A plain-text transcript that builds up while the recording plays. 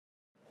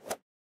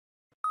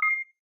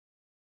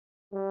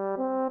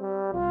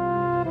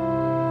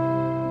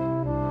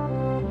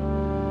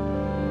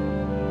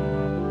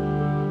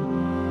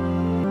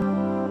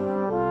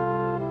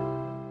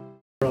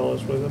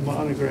fellows with a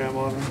monogram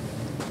on them.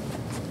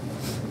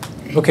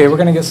 Okay, we're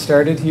going to get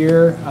started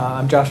here.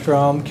 I'm Josh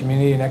Drum,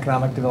 Community and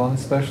Economic Development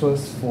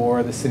Specialist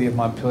for the City of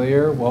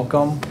Montpelier.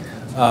 Welcome.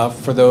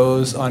 For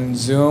those on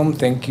Zoom,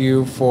 thank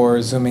you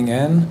for Zooming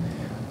in.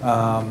 We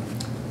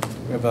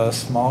have a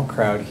small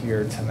crowd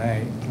here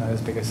tonight, not as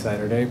big as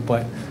Saturday,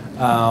 but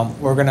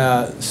we're going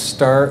to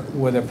start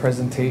with a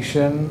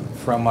presentation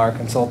from our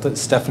consultant,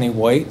 Stephanie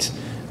White.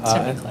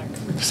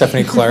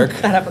 Stephanie Clark.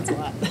 That happens a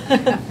lot.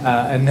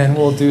 And then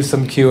we'll do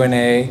some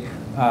Q&A.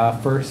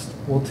 First,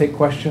 we'll take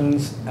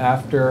questions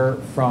after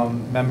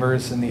from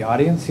members in the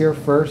audience here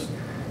first.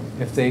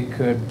 If they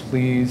could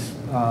please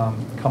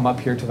come up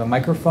here to the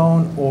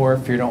microphone, or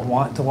if you don't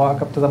want to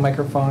walk up to the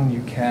microphone,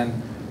 you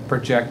can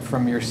project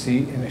from your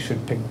seat and it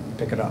should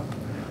pick it up.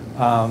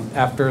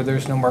 After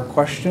there's no more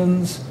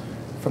questions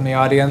from the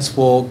audience,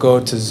 we'll go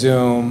to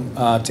Zoom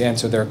to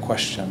answer their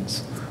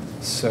questions.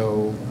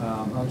 So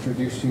I'll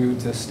introduce you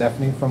to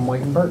Stephanie from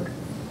White & Burke.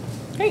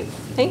 Great,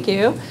 thank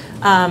you.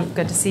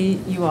 Good to see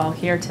you all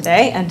here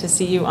today and to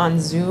see you on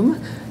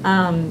Zoom.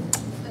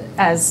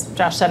 As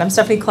Josh said, I'm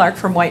Stephanie Clark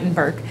from White &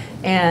 Burke,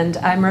 and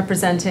I'm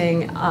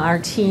representing our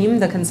team,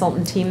 the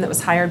consultant team that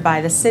was hired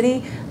by the city.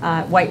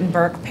 White &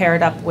 Burke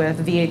paired up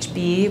with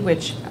VHB,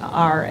 which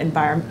are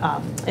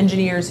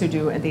engineers who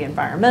do the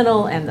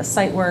environmental and the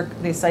site work,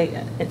 the site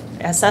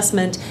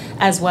assessment,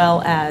 as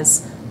well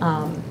as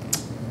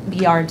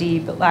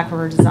BRD, but Black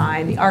River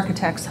Design, the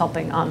architects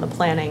helping on the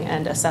planning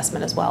and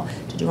assessment as well.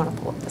 Did you want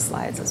to pull up the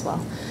slides as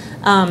well?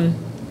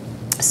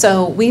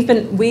 So we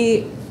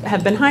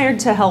have been hired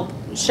to help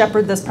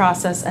shepherd this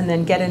process and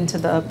then get into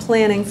the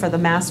planning for the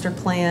master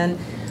plan.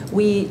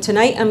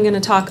 Tonight I'm going to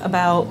talk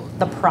about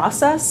the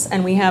process,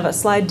 and we have a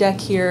slide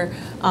deck here,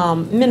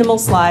 minimal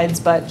slides,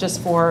 but just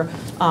for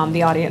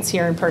the audience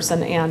here in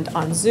person and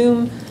on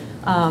Zoom.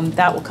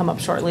 That will come up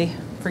shortly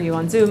for you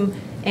on Zoom.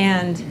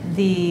 And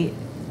the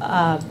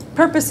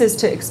purpose is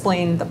to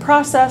explain the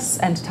process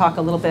and to talk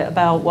a little bit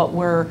about what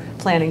we're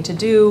planning to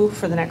do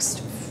for the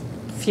next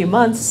few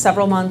months,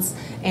 several months,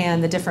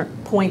 and the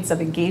different points of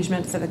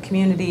engagement for the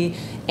community.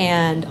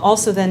 And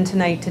also then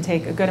tonight to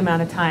take a good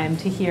amount of time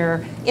to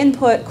hear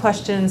input,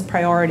 questions,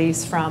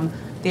 priorities from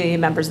the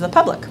members of the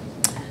public.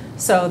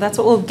 So that's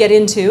what we'll get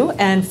into.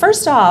 And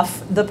first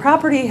off, the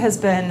property has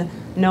been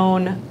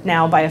known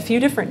now by a few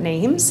different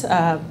names.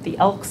 The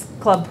Elks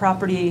Club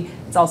property,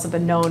 it's also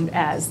been known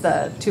as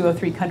the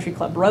 203 Country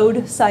Club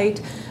Road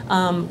site.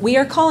 We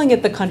are calling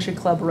it the Country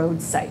Club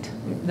Road site,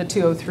 the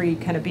 203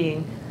 kind of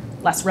being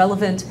less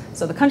relevant.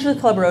 So the Country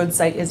Club Road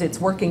site is its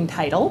working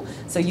title.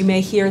 So you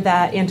may hear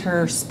that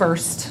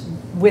interspersed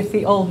with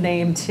the old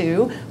name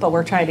too, but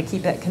we're trying to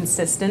keep it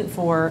consistent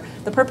for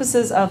the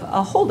purposes of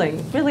a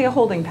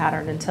holding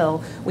pattern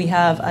until we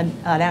have an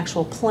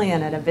actual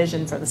plan and a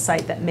vision for the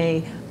site that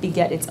may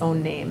beget its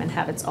own name and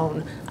have its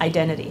own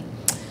identity.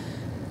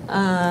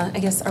 I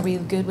guess, are we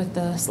good with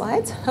the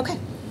slides? Okay.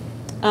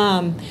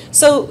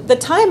 So the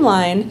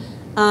timeline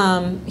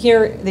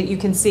here that you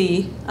can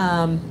see,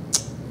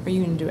 are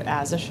you going to do it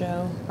as a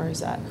show, or is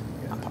that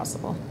not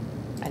possible?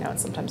 I know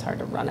it's sometimes hard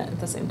to run it at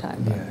the same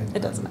time, but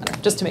it doesn't matter,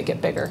 just to make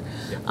it bigger.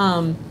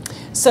 Yeah.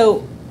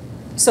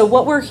 So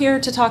what we're here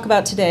to talk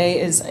about today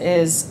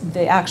is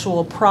the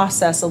actual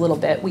process a little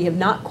bit. We have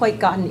not quite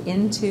gotten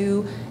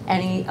into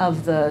any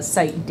of the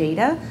site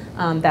data.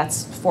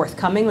 That's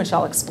forthcoming, which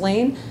I'll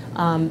explain.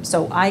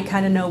 So I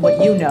kind of know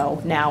what you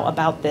know now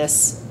about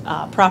this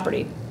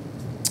property.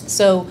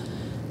 So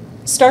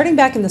starting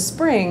back in the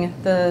spring,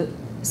 the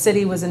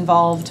city was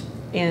involved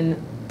in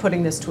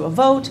putting this to a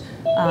vote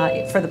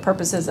for the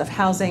purposes of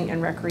housing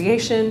and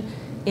recreation.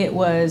 There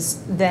was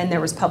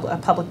a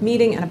public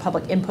meeting and a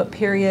public input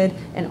period,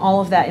 and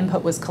all of that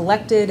input was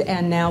collected,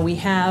 and now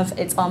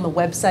it's on the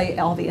website.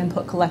 All the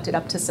input collected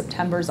up to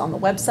September is on the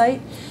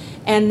website.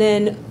 And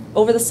then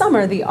over the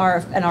summer, an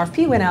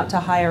RFP went out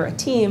to hire a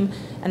team,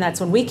 and that's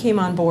when we came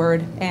on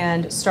board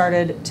and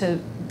started to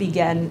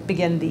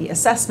begin the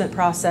assessment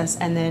process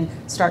and then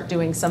start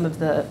doing some of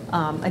the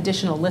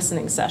additional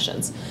listening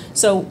sessions.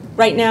 So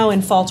right now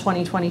in fall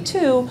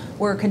 2022,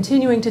 we're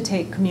continuing to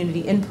take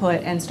community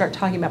input and start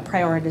talking about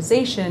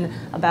prioritization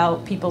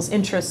about people's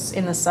interests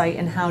in the site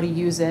and how to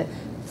use it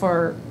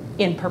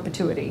in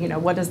perpetuity. You know,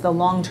 what is the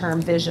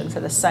long-term vision for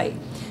the site?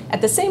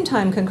 At the same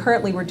time,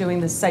 concurrently, we're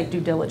doing the site due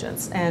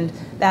diligence, and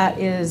that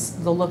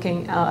is the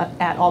looking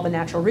at all the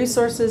natural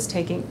resources,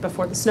 taking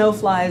before the snow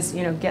flies,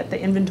 get the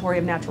inventory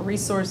of natural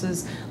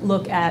resources,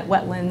 look at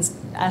wetlands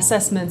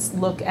assessments,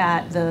 look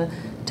at the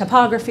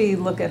topography,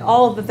 look at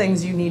all of the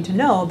things you need to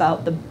know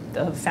about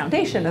the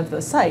foundation of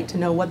the site to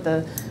know what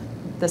the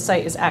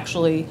site is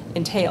actually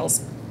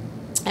entails.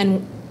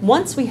 And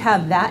once we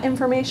have that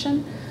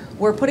information,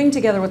 we're putting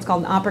together what's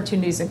called an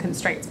opportunities and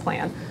constraints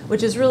plan,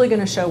 which is really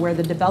going to show where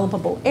the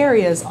developable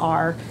areas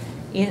are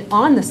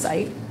on the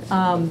site.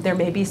 There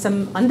may be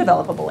some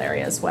undevelopable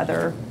areas,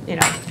 whether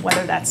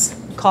that's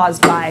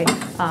caused by,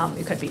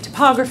 it could be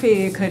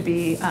topography, it could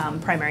be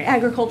primary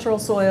agricultural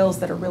soils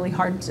that are really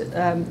hard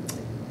to,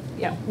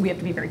 we have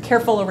to be very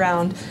careful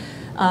around.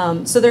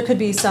 So there could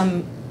be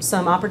some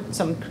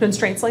some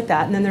constraints like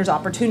that, and then there's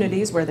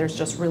opportunities where there's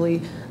just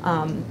really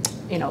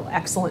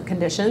excellent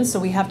conditions, so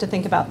we have to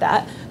think about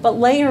that. But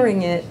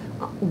layering it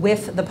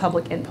with the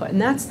public input,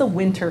 and that's the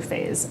winter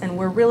phase, and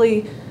we're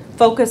really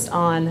focused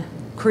on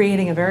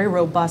creating a very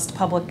robust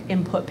public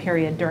input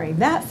period during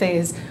that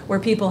phase where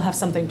people have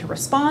something to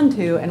respond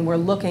to, and we're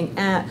looking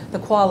at the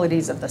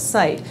qualities of the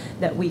site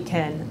that we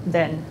can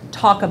then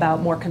talk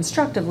about more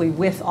constructively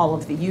with all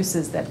of the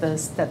uses that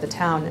the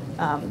town,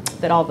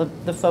 that all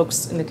the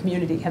folks in the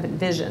community have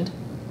envisioned.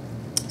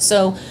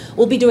 So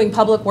we'll be doing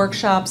public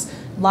workshops,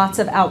 lots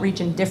of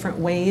outreach in different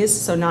ways,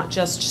 so not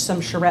just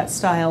some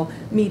charrette-style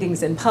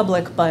meetings in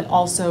public, but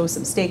also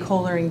some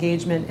stakeholder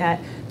engagement at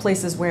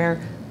places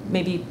where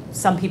maybe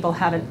some people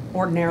haven't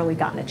ordinarily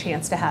gotten a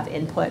chance to have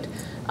input,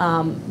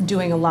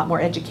 doing a lot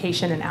more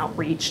education and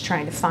outreach,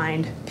 trying to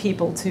find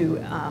people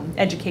to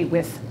educate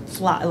with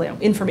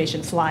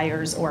information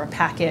flyers or a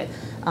packet,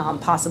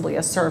 possibly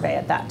a survey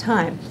at that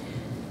time.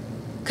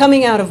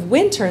 Coming out of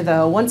winter,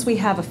 though, once we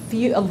have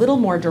a little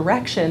more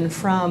direction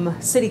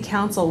from City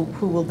Council,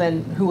 who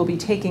will be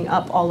taking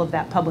up all of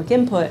that public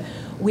input,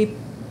 we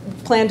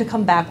plan to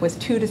come back with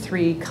 2 to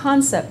 3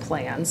 concept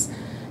plans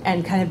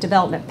and kind of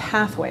development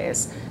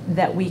pathways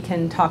that we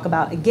can talk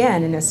about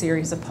again in a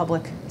series of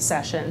public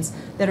sessions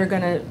that are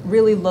going to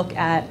really look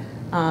at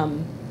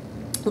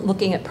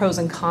looking at pros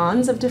and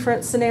cons of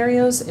different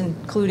scenarios,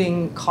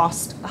 including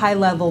cost,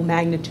 high-level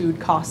magnitude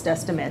cost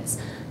estimates.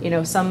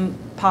 Some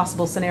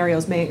possible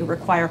scenarios may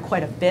require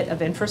quite a bit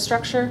of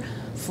infrastructure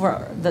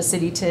for the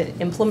city to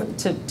implement,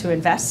 to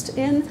invest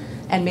in,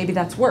 and maybe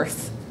that's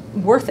worth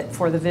it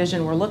for the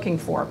vision we're looking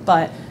for,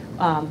 but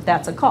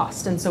that's a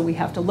cost, and so we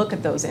have to look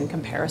at those in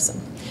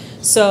comparison.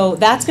 So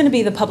that's going to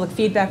be the public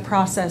feedback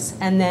process,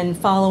 and then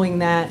following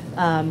that,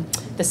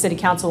 the City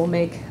Council will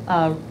make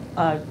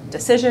a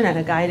decision and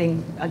a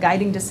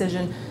guiding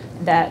decision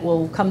that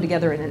will come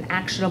together in an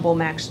actionable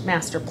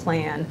master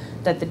plan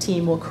that the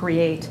team will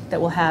create that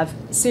will have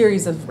a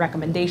series of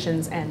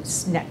recommendations and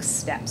next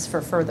steps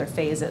for further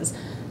phases,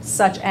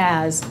 such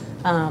as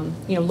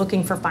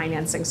looking for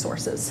financing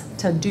sources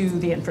to do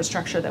the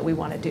infrastructure that we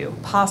want to do,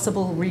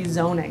 possible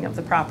rezoning of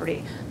the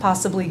property,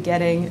 possibly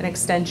getting an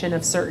extension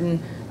of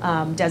certain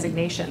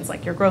designations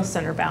like your growth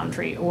center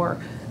boundary or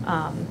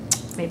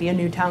maybe a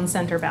new town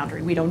center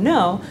boundary. We don't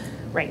know.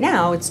 Right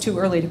now, it's too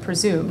early to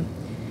presume.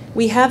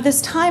 We have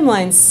this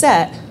timeline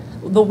set.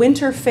 The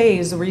winter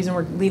phase, the reason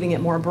we're leaving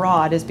it more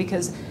broad is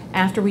because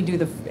after we do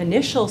the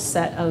initial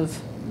set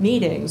of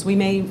meetings, we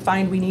may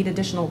find we need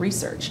additional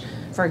research.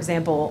 For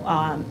example,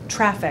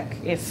 traffic,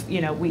 if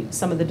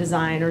some of the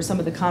design or some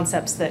of the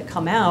concepts that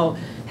come out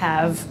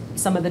have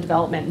some of the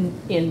development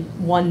in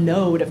one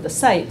node of the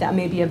site, that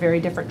may be a very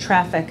different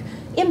traffic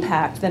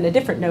impact than a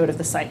different node of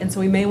the site. And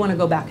so we may want to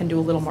go back and do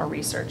a little more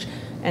research.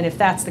 And if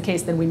that's the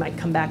case, then we might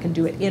come back and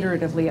do it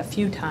iteratively a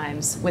few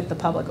times with the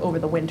public over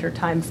the winter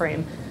time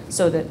frame,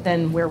 so that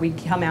then where we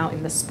come out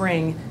in the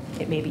spring,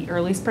 it may be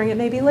early spring, it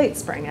may be late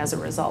spring as a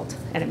result,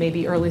 and it may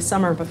be early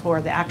summer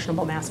before the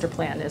actionable master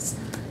plan is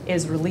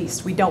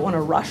released. We don't want to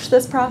rush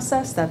this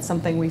process. That's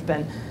something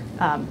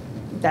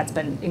that's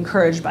been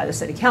encouraged by the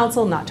City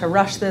Council, not to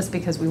rush this,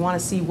 because we want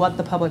to see what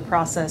the public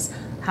process,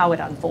 how it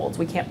unfolds.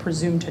 We can't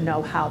presume to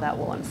know how that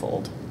will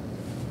unfold.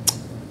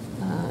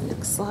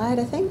 Next slide,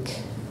 I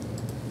think.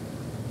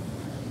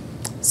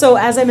 So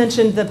as I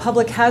mentioned, the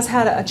public has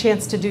had a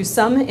chance to do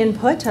some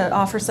input, to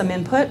offer some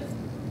input.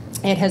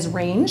 It has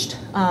ranged,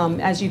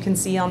 as you can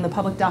see on the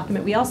public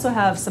document. We also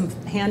have some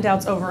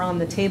handouts over on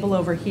the table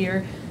over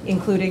here,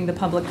 including the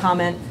public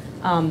comment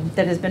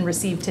that has been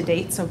received to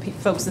date, so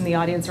folks in the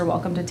audience are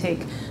welcome to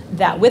take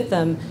that with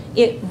them.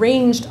 It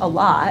ranged a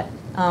lot,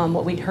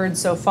 what we'd heard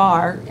so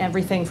far,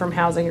 everything from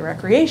housing and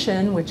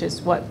recreation, which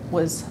is what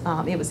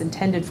it was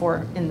intended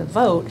for in the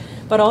vote,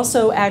 but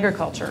also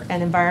agriculture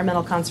and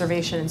environmental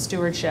conservation and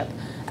stewardship,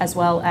 as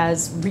well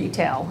as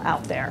retail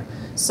out there.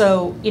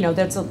 So,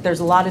 there's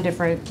a lot of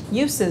different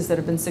uses that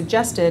have been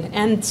suggested,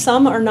 and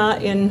some are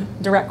not in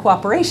direct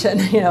cooperation.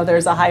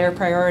 There's a higher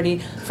priority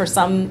for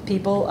some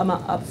people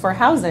for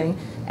housing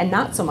and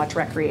not so much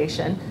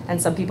recreation,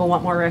 and some people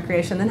want more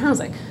recreation than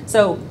housing.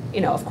 So,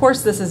 of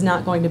course, this is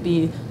not going to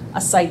be a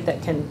site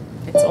that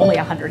it's only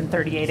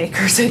 138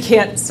 acres. It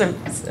can't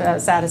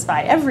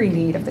satisfy every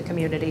need of the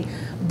community,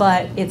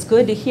 but it's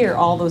good to hear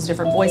all those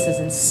different voices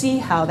and see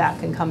how that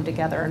can come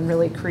together and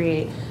really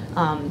create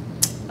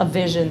a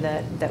vision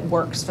that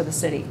works for the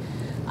city.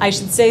 I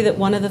should say that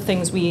one of the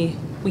things we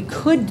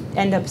could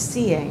end up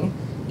seeing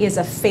is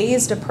a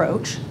phased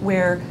approach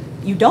where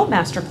you don't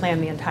master plan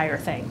the entire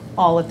thing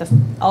all in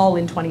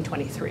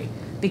 2023,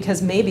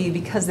 because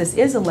this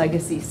is a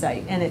legacy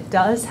site and it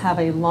does have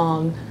a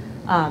long,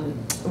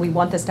 we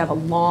want this to have a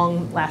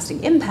long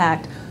lasting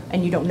impact,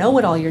 and you don't know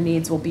what all your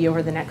needs will be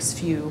over the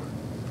next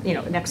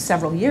next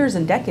several years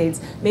and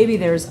decades. Maybe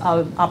there's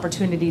an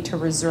opportunity to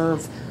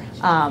reserve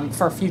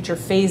for future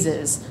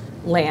phases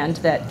land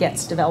that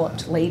gets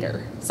developed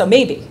later. So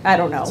maybe, I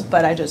don't know,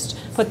 but I just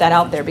put that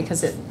out there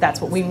because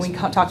that's what when we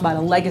talk about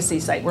a legacy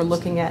site, we're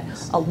looking at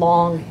a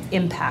long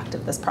impact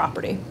of this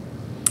property.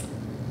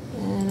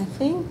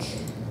 think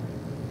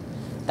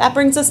that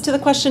brings us to the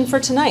question for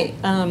tonight.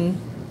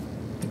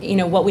 You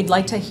know, what we'd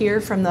like to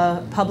hear from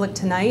the public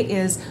tonight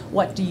is,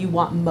 what do you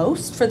want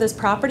most for this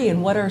property,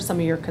 and what are some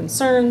of your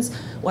concerns?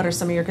 What are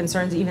some of your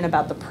concerns even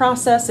about the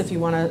process, if you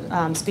want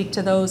to speak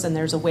to those, and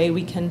there's a way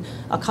we can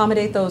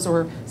accommodate those,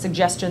 or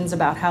suggestions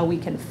about how we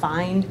can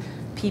find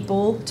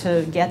people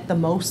to get the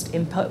most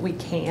input we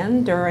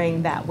can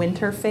during that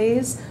winter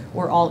phase.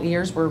 We're all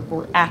ears.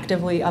 We're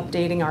actively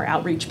updating our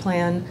outreach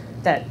plan.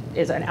 That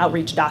is an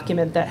outreach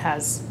document that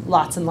has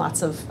lots and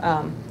lots of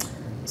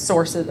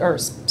sources or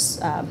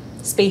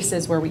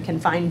spaces where we can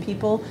find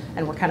people,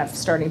 and we're kind of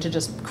starting to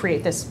just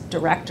create this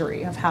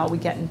directory of how we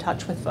get in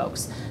touch with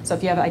folks. So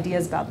if you have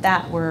ideas about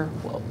that, we're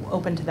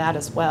open to that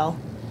as well.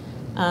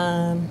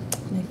 I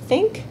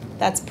think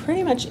that's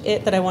pretty much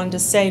it that I wanted to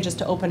say, just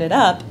to open it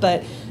up.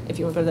 But if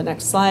you want to go to the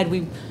next slide,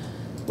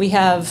 we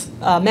have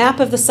a map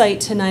of the site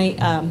tonight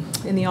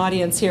in the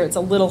audience here. It's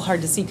a little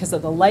hard to see because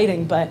of the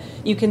lighting, but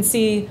you can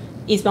see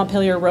East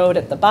Montpelier Road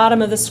at the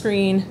bottom of the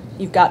screen.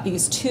 You've got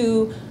these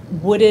two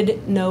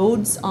wooded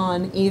nodes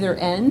on either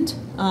end,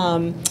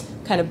 kind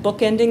of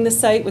bookending the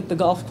site with the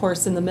golf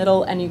course in the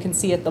middle, and you can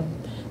see at the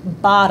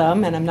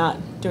bottom, and I'm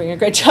not doing a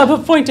great job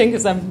of pointing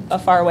because I'm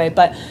far away,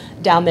 but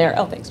down there,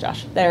 oh, thanks,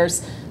 Josh,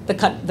 there's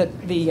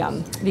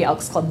the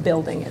Elks Club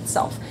building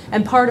itself.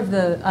 And part of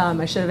the,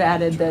 I should have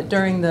added that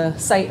during the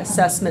site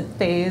assessment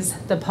phase,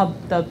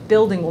 the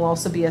building will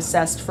also be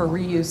assessed for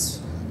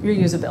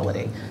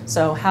reusability.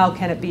 So how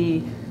can it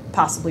be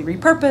possibly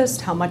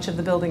repurposed? How much of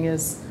the building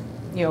is,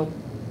 you know,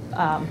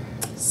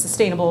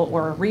 sustainable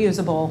or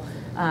reusable?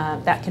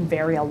 That can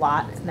vary a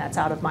lot, and that's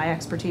out of my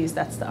expertise.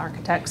 That's the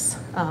architects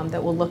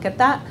that will look at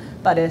that.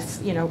 But if,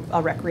 you know, a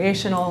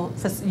recreational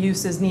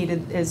use is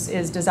needed,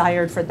 is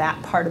desired for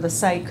that part of the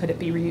site, could it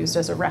be reused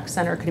as a rec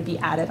center? Could it be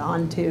added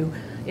on to?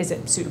 Is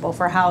it suitable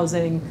for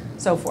housing?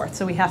 So forth.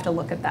 So we have to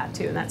look at that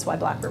too, and that's why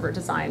Black River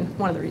Design,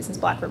 one of the reasons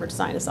Black River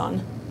Design is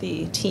on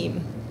the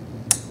team.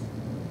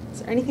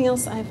 Is there anything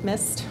else I've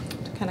missed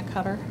to kind of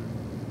cover?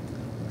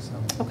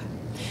 Okay.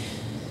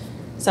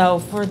 So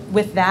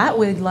with that,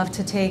 we'd love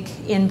to take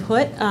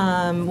input.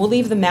 We'll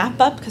leave the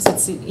map up because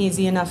it's an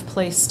easy enough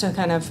place to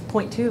kind of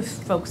point to if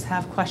folks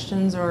have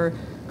questions or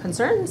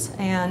concerns.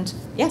 And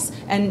yes,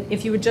 and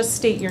if you would just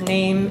state your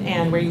name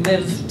and where you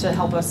live to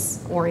help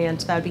us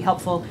orient, that would be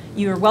helpful.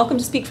 You're welcome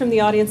to speak from the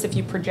audience if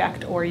you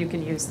project, or you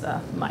can use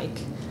the mic.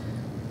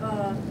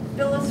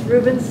 Phyllis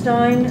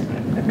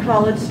Rubenstein,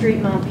 College Street,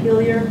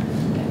 Montpelier.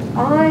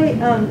 I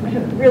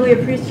really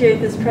appreciate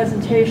this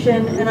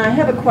presentation, and I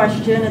have a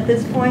question at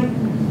this point.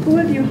 Who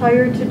have you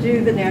hired to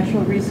do the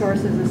natural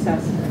resources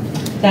assessment?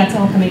 That's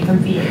all coming from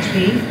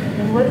VHB.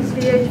 And what is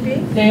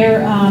VHB?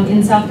 They're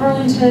in South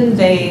Burlington.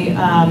 They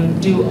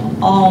do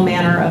all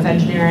manner of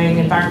engineering,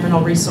 environmental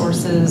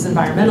resources,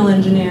 environmental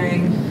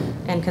engineering,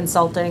 and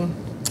consulting.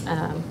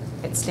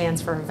 It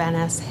stands for Van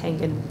Ness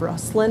Hengen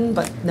Bruslin,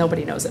 but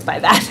nobody knows it by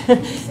that.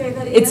 Say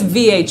that again? It's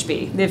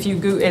VHB. If you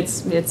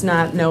it's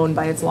not known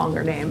by its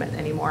longer name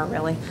anymore,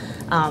 really.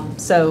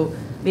 So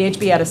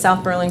VHB out of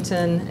South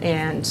Burlington,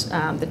 and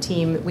the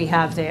team we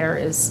have there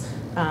is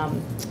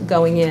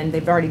going in.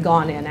 They've already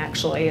gone in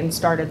actually and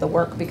started the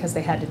work because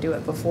they had to do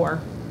it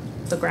before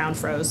the ground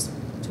froze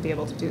to be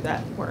able to do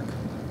that work.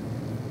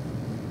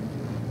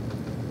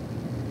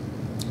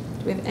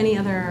 Do we have any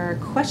other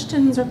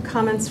questions or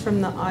comments from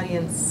the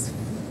audience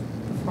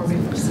before we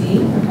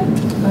proceed? Okay,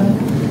 go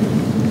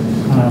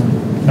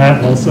ahead.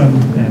 Matt Wilson,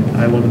 and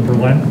I live in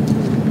Berlin.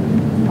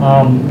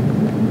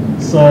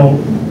 So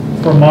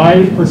from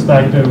my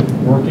perspective,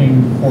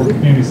 working for the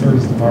Community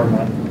Service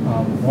Department,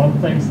 one of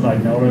the things that I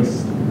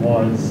noticed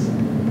was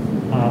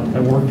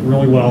that worked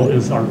really well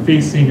is our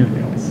Fee Senior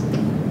Meals.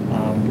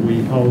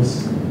 We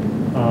host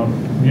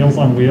Meals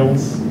on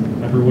Wheels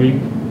every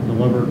week,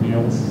 deliver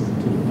meals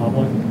to the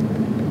public.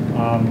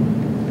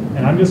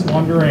 And I'm just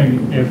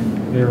wondering if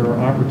there are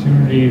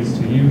opportunities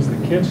to use the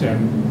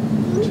kitchen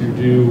to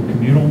do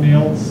communal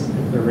meals,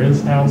 if there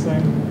is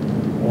housing,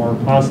 or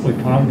possibly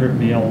congregate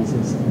meals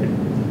as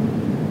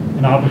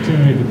an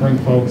opportunity to bring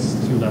folks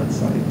to that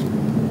site.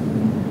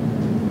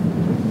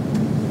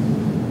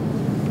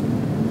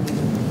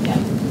 Yeah.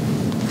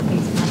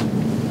 Thanks, Matt.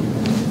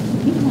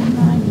 People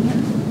online here.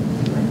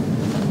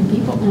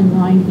 People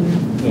online here.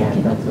 Yeah,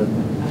 that's what.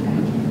 Okay.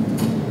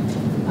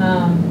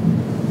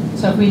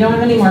 So if we don't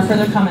have any more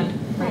further comment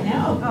right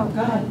now,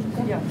 go ahead.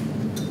 Yeah.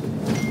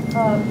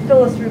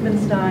 Phyllis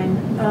Rubenstein.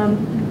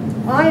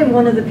 I am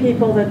one of the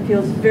people that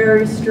feels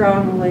very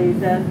strongly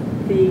that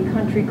the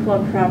country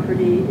club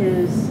property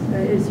is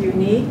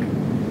unique,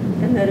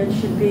 and that it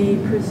should be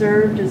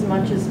preserved as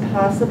much as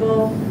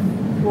possible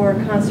for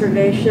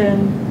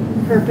conservation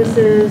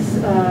purposes,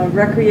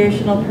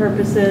 recreational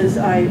purposes.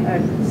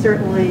 I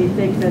certainly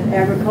think that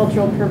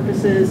agricultural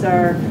purposes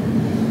are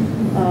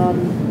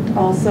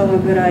also a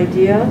good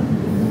idea.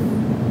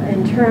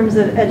 In terms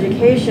of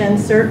education,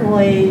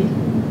 certainly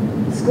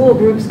school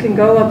groups can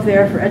go up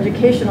there for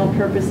educational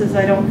purposes.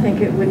 I don't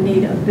think it would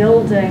need a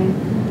building.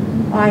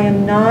 I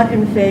am not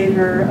in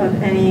favor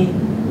of any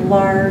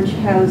large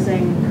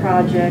housing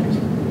project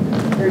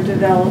or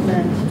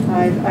development.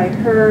 I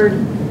heard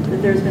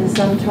that there's been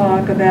some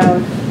talk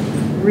about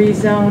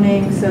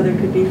rezoning, so there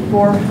could be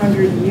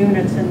 400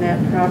 units in that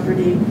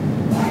property.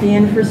 The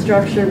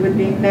infrastructure would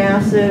be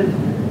massive,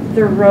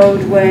 the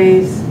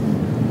roadways,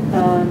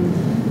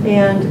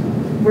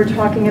 and we're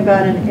talking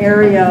about an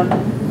area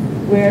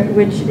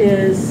which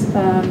is,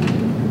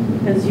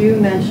 as you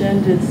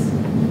mentioned, it's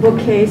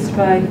bookcased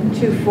by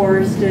 2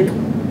 forested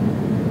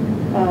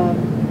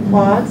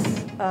plots.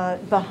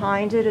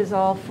 Behind it is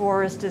all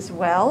forest as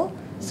well,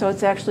 so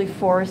it's actually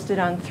forested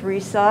on 3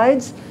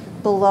 sides.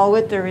 Below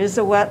it there is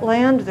a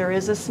wetland, there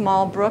is a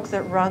small brook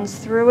that runs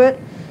through it.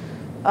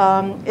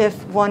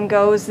 If one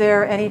goes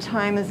there any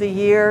time of the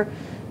year,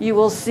 you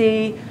will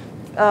see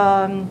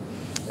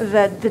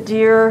that the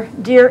deer,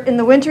 in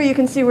the winter you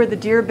can see where the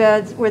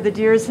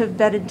deers have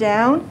bedded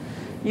down.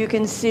 You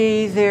can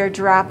see their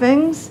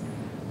droppings.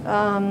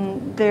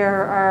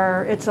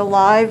 It's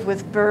alive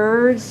with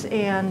birds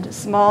and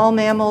small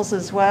mammals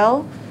as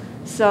well.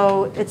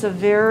 So it's a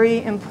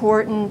very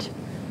important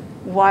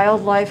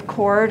wildlife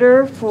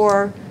corridor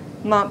for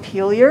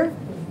Montpelier.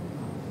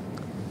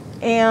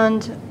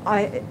 And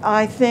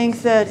I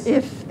think that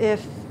if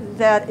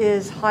that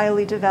is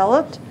highly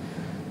developed,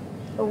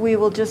 we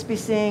will just be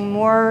seeing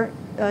more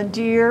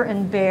deer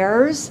and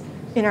bears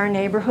in our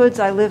neighborhoods.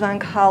 I live on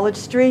College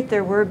Street.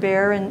 There were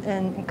bear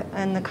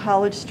in the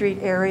College Street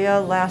area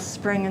last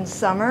spring and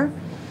summer,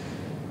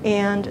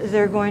 and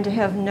they're going to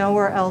have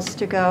nowhere else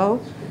to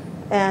go.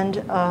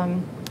 And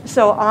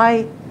so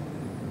I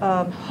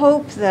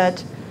hope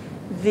that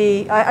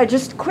I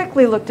just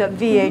quickly looked up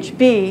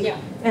VHB, yeah,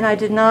 and I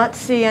did not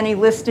see any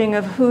listing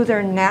of who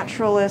their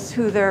naturalists,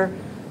 who their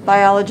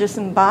biologists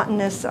and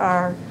botanists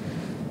are.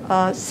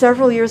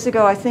 Several years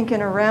ago, I think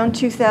in around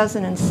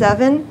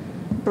 2007,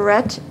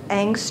 Brett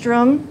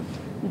Angstrom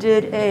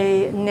did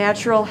a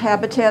natural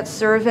habitat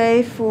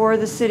survey for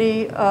the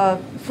city,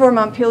 for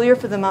Montpelier,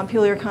 for the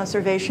Montpelier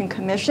Conservation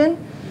Commission.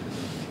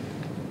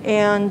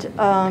 And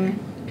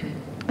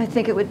I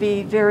think it would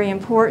be very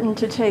important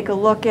to take a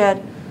look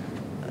at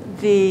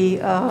the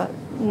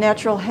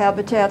natural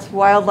habitats,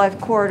 wildlife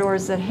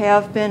corridors that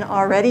have been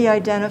already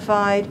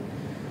identified,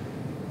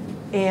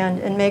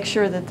 and make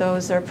sure that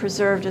those are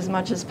preserved as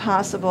much as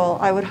possible.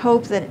 I would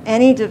hope that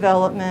any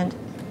development,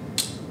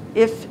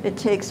 if it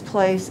takes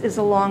place, is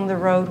along the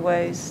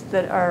roadways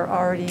that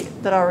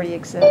already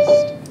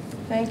exist.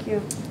 Thank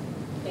you.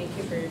 Thank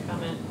you for your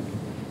comment.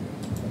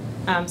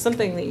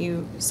 Something that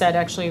you said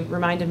actually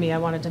reminded me I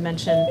wanted to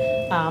mention,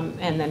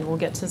 and then we'll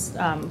get to,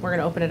 we're going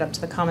to open it up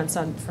to the comments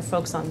for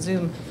folks on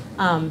Zoom.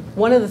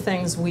 One of the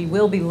things we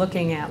will be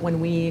looking at when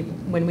we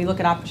look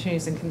at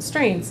opportunities and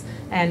constraints,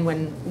 and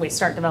when we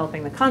start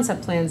developing the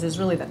concept plans, is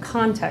really the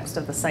context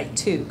of the site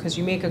too, because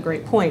you make a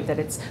great point that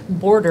it's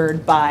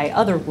bordered by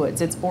other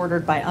woods, it's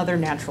bordered by other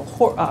natural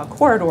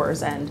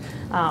corridors and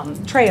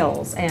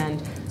trails,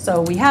 and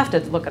so we have to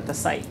look at the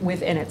site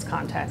within its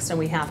context, and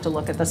we have to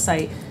look at the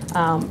site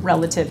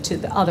relative to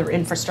the other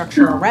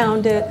infrastructure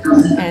around it.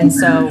 And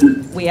so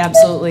we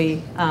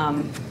absolutely,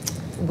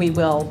 we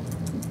will,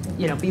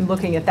 be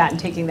looking at that and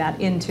taking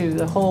that into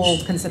the whole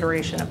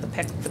consideration of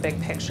the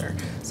big picture.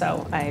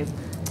 So I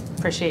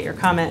appreciate your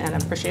comment, and I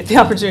appreciate the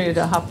opportunity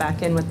to hop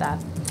back in with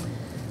that.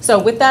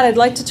 So with that, I'd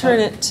like to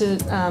turn it to,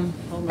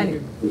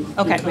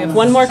 okay, we have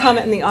one more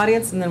comment in the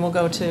audience, and then we'll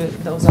go to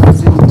those on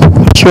Zoom.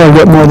 Sure, I'll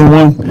get more than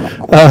one. I'm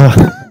just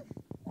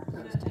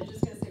going to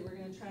say we're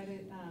going to try to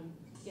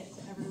get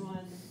to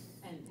everyone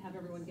and have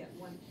everyone get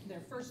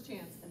their first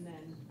chance, and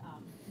then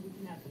we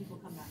can have people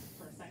come back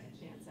for a second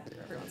chance after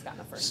everyone's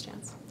gotten a first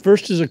chance.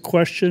 First is a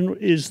question.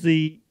 Is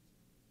the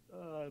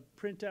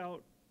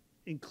printout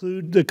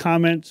include the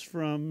comments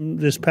from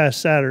this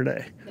past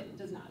Saturday? It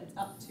does not. It's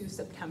up to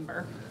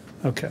September.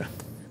 Okay.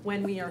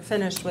 When we are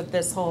finished with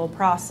this whole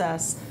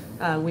process,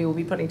 we will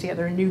be putting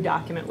together a new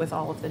document with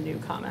all of the new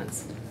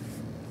comments.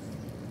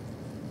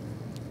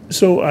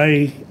 So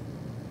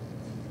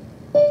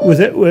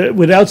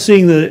without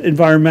seeing the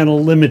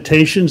environmental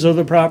limitations of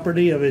the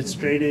property, of its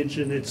drainage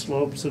and its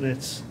slopes and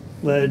its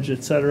ledge,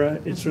 et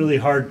cetera, it's really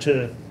hard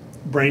to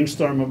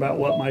brainstorm about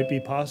what might be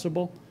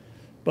possible.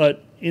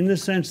 But in the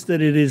sense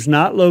that it is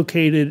not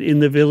located in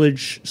the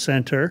village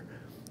center,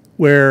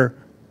 where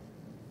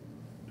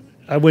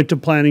I went to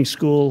planning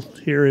school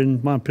here in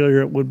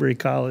Montpelier at Woodbury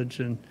College,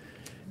 and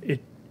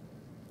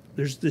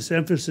there's this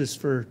emphasis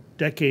for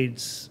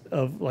decades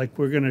of, like,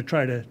 we're going to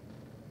try to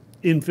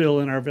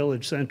infill in our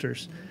village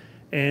centers.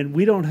 And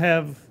we don't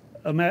have,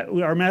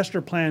 our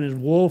master plan is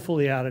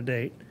woefully out of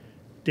date,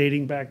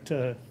 dating back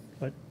to,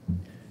 what,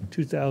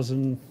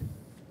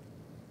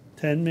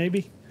 2010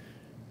 maybe?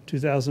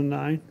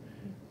 2009?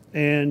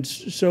 And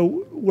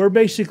so we're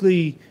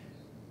basically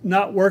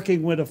not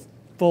working with a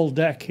full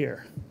deck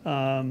here.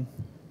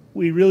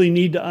 We really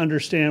need to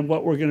understand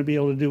what we're going to be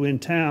able to do in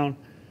town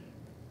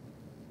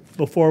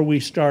before we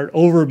start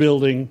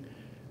overbuilding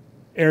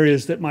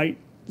areas that might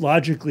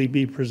logically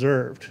be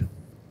preserved.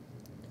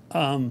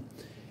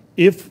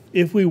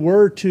 If we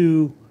were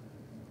to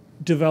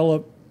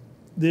develop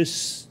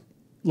this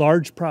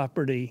large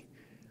property,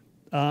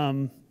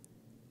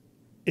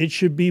 it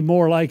should be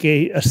more like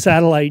a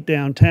satellite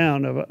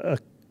downtown of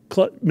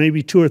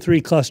maybe 2 or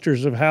 3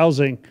 clusters of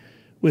housing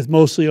with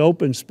mostly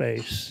open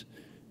space.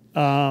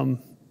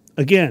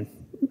 Again,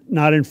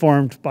 not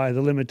informed by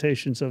the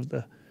limitations of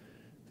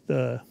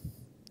the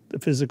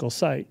physical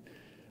site.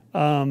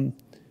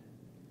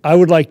 I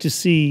would like to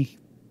see,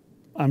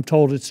 I'm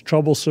told it's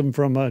troublesome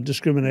from a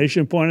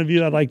discrimination point of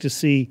view, I'd like to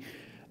see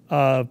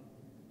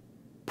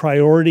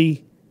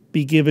priority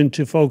be given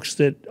to folks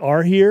that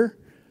are here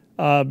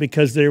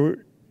because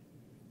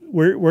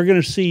we're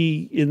going to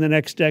see in the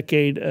next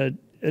decade an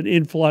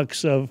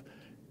influx of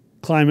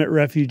climate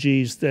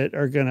refugees that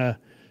are going to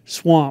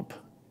swamp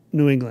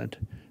New England.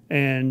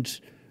 And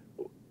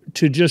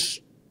to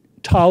just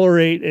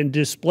tolerate and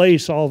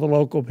displace all the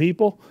local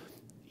people,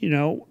 you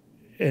know,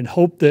 and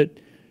hope that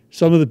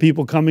some of the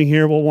people coming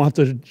here will want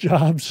the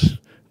jobs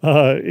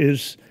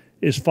is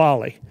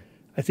folly.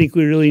 I think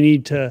we really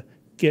need to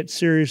get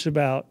serious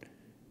about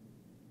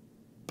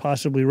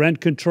possibly rent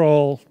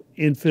control,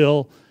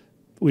 infill.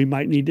 We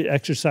might need to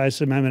exercise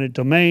some eminent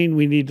domain.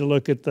 We need to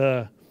look at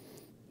the,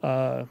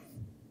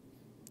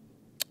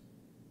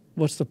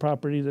 what's the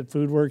property that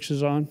FoodWorks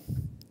is on?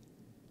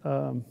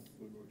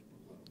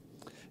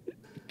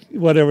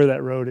 Whatever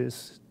that road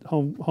is,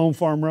 Home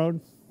Farm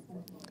Road?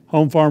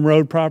 Home Farm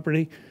Road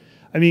property.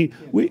 I mean,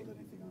 we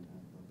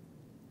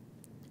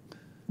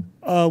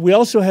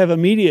also have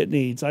immediate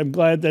needs. I'm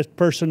glad that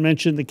person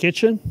mentioned the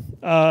kitchen.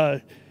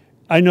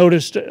 I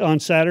noticed on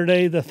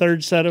Saturday the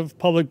 3rd set of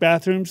public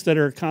bathrooms that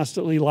are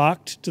constantly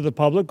locked to the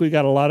public. We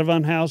got a lot of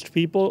unhoused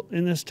people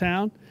in this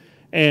town,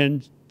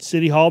 and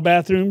City Hall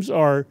bathrooms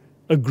are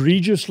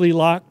egregiously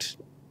locked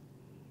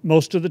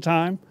most of the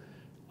time.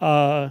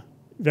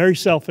 Very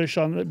selfish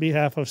on the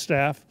behalf of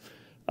staff.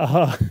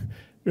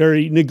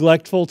 Very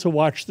neglectful to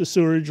watch the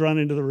sewage run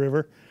into the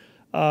river.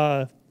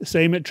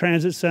 Same at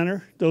Transit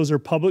Center. Those are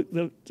public.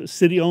 The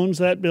city owns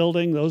that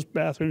building. Those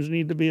bathrooms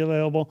need to be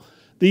available.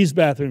 These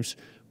bathrooms,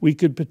 we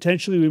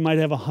might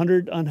have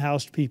 100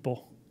 unhoused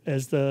people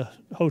as the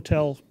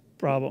hotel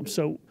problem.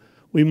 So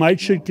we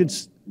might I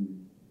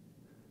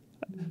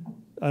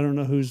don't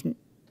know who's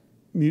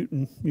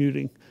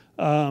muting.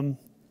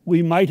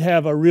 We might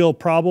have a real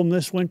problem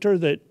this winter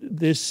that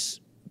this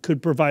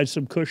could provide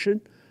some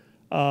cushion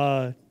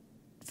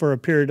for a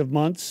period of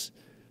months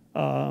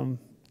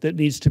that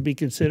needs to be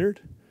considered.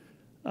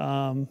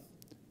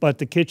 But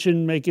the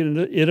kitchen, making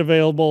it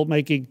available,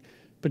 making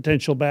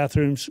potential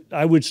bathrooms,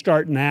 I would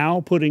start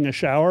now putting a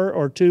shower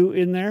or 2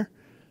 in there.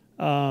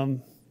 I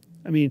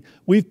mean,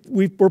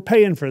 we're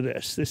paying for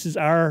this. This is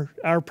our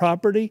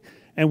property,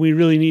 and we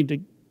really need to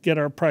get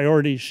our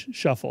priorities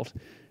shuffled.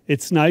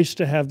 It's nice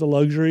to have the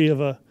luxury of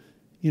a,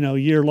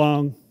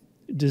 year-long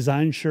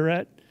design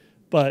charrette,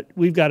 but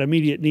we've got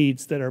immediate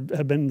needs that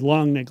have been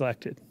long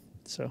neglected.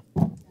 So,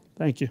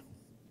 thank you.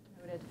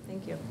 Noted.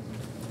 Thank you.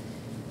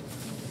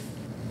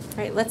 All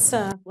right, let's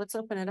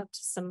open it up to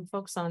some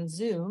folks on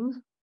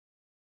Zoom.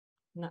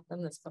 I've not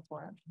done this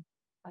before.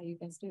 How you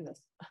guys do this?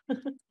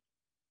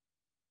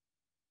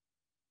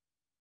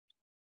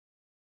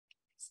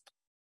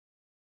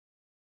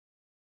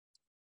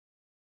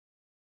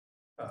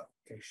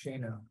 Okay,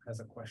 Shayna has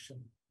a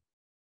question.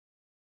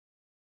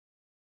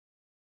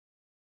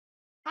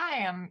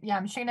 Hi, I'm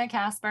Shayna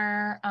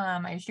Casper.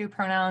 I use she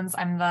pronouns.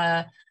 I'm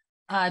the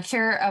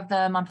chair of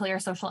the Montpelier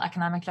Social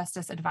Economic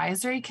Justice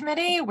Advisory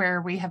Committee,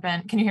 where we have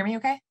been. Can you hear me?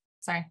 Okay,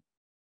 sorry.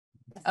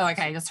 Oh,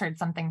 okay. I just heard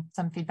some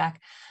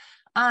feedback.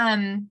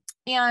 The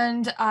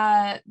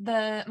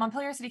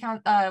Montpelier City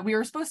Council, we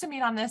were supposed to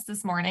meet on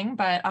this morning,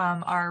 but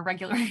our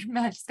regular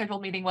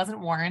scheduled meeting wasn't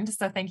warned.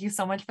 So thank you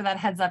so much for that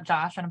heads up,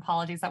 Josh, and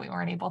apologies that we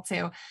weren't able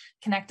to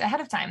connect ahead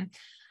of time.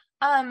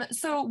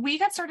 So we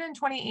got started in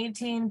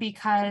 2018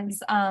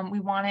 because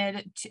we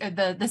wanted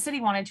to, the city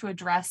wanted to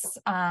address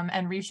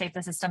and reshape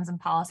the systems and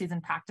policies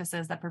and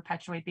practices that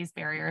perpetuate these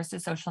barriers to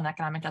social and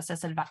economic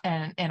justice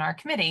in our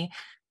committee,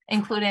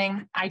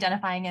 including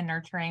identifying and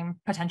nurturing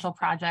potential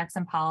projects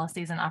and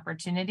policies and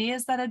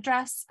opportunities that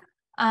address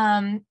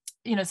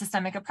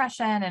systemic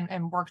oppression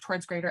and work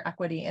towards greater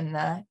equity in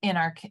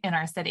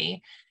our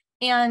city.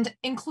 And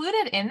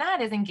included in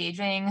that is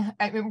engaging.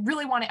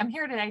 I'm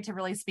here today to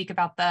really speak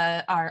about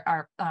the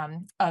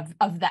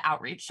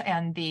outreach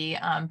and the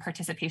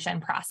participation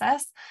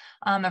process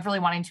of really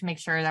wanting to make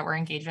sure that we're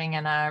engaging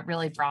in a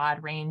really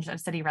broad range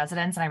of city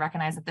residents. And I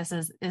recognize that this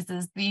is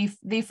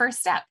the first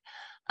step.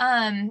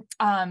 And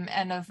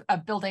of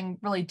building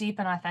really deep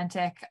and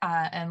authentic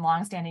and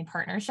longstanding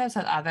partnerships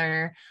with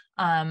other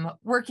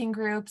working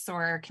groups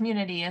or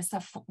communities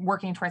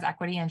working towards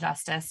equity and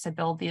justice to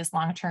build these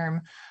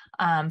long-term,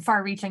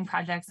 far-reaching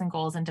projects and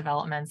goals and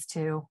developments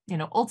to,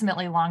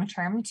 ultimately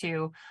long-term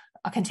to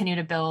continue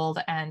to build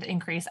and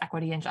increase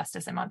equity and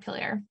justice in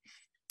Montpelier.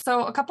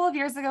 So a couple of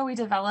years ago, we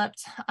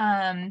developed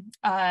budget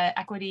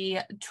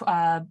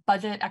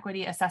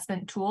equity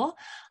assessment tool,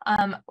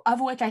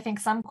 of which I think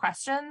some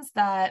questions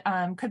that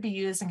could be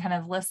used in kind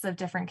of lists of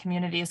different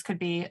communities could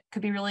be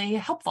really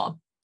helpful.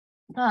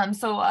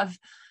 So of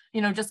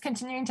just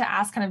continuing to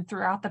ask kind of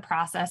throughout the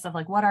process of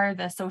like, what are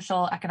the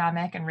social,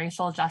 economic, and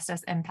racial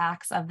justice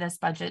impacts of this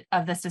budget,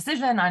 of this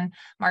decision on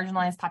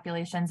marginalized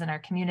populations in our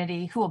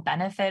community? Who will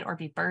benefit or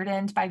be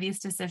burdened by these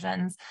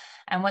decisions?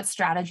 And what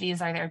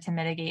strategies are there to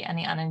mitigate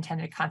any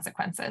unintended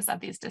consequences of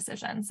these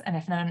decisions? And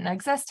if none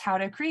exist, how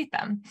to create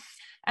them?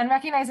 And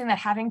recognizing that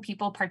having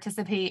people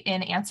participate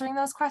in answering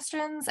those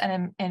questions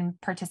and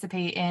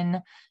participate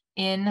in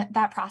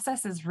that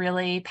process is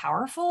really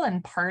powerful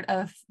and part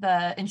of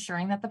the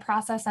ensuring that the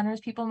process centers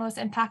people most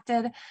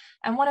impacted.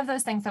 And one of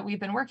those things that we've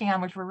been working on,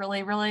 which we're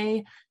really,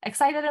 really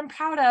excited and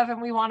proud of,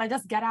 and we want to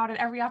just get out at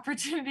every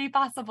opportunity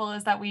possible,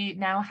 is that we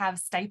now have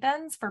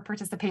stipends for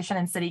participation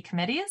in city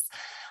committees.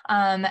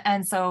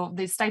 And so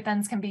these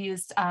stipends can be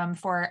used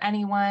for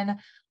anyone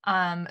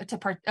or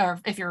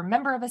if you're a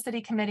member of a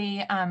city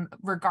committee,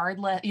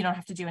 regardless, you don't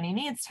have to do any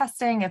needs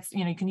testing. It's,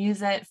 you can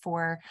use it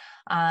for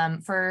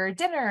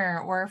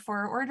dinner or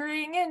for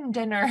ordering in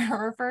dinner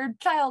or for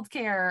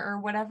childcare or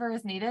whatever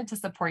is needed to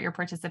support your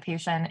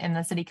participation in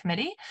the city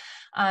committee.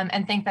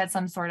 And think that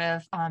some sort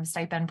of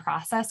stipend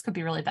process could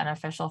be really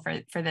beneficial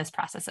for this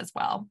process as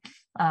well.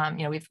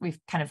 We've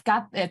kind of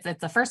got,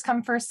 it's a first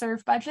come, first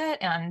serve budget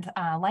and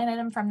line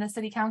item from the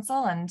city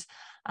council. And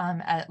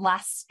at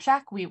last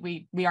check,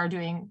 we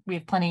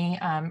have plenty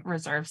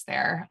reserves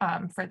there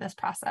for this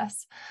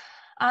process.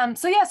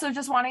 So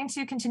just wanting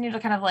to continue to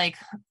kind of like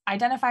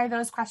identify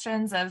those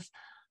questions of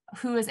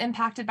who is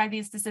impacted by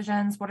these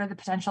decisions, what are the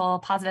potential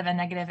positive and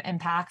negative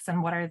impacts,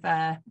 and what are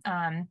the,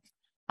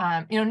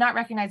 not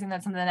recognizing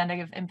that some of the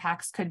negative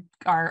impacts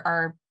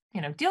are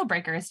deal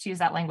breakers, to use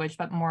that language,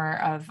 but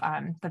more of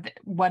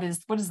what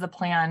is the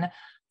plan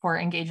for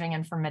engaging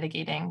and for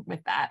mitigating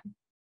with that.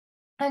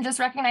 And just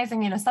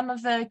recognizing, some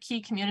of the key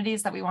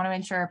communities that we want to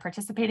ensure are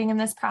participating in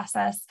this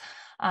process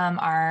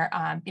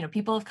are,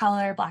 people of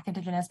color, Black,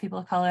 Indigenous people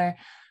of color,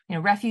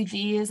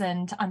 refugees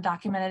and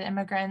undocumented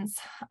immigrants,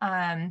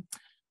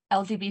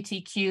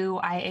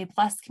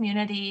 LGBTQIA+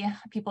 community,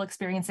 people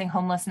experiencing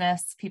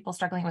homelessness, people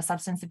struggling with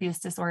substance abuse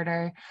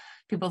disorder,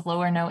 people with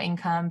low or no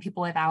income,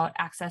 people without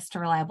access to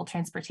reliable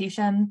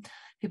transportation,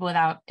 people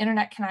without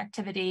internet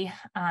connectivity,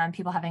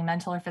 people having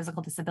mental or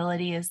physical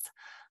disabilities,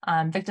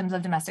 victims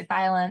of domestic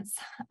violence,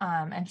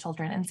 and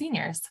children and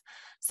seniors.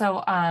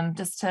 So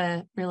just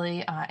to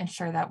really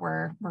ensure that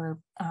we're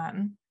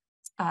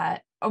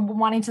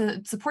wanting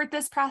to support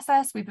this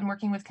process, we've been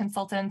working with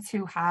consultants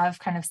who have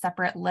kind of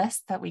separate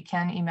lists that we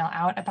can email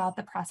out about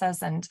the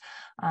process, and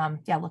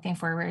looking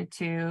forward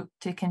to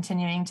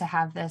continuing to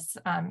have this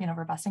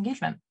robust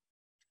engagement.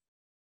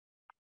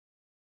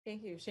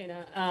 Thank you,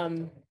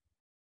 Shana.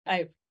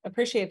 I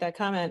appreciate that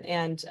comment,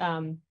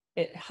 and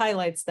it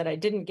highlights that I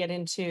didn't get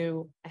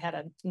into. I had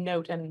a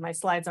note and my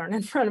slides aren't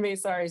in front of me,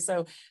 sorry.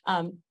 So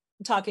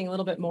talking a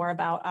little bit more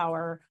about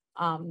our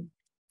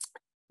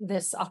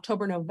this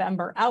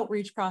October-November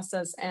outreach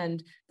process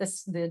and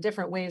the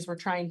different ways we're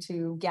trying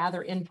to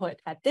gather input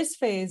at this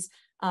phase,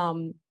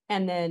 and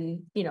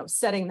then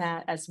setting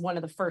that as one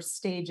of the first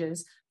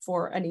stages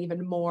for an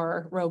even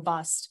more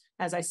robust.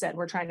 As I said,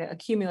 we're trying to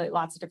accumulate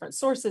lots of different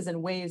sources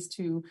and ways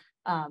to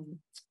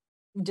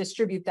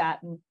distribute that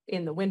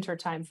in the winter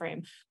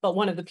timeframe. But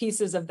one of the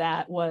pieces of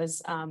that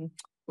was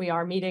we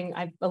are meeting.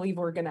 I believe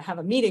we're going to have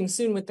a meeting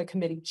soon with the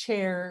committee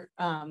chairs.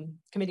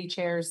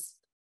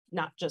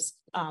 Not just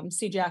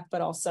CJAC,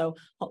 but also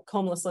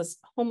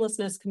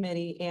homelessness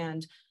committee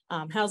and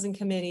housing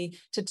committee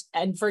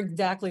and for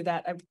exactly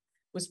that. I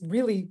was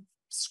really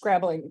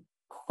scrabbling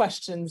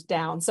questions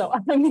down. So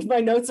my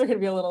notes are going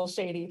to be a little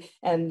shady,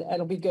 and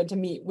it'll be good to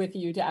meet with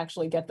you to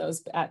actually get those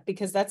back,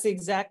 because that's the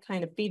exact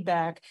kind of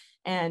feedback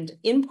and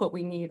input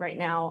we need right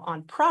now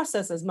on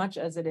process as much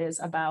as it is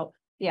about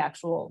the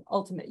actual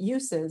ultimate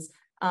uses.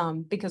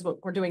 Because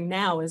what we're doing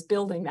now is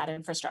building that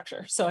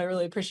infrastructure. So I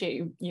really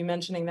appreciate you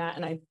mentioning that.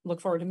 And I look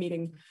forward to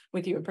meeting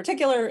with you in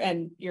particular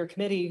and your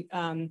committee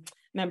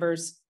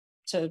members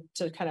to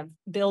kind of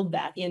build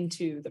that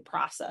into the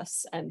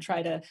process and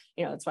try to,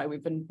 that's why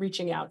we've been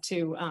reaching out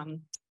to,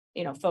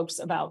 folks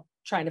about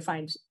trying to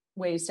find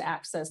ways to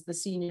access the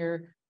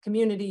senior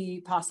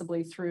community,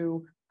 possibly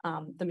through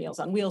the Meals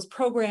on Wheels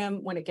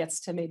program when it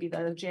gets to maybe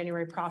the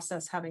January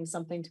process, having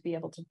something to be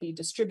able to be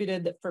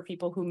distributed that for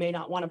people who may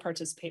not want to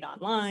participate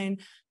online,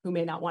 who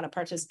may not want to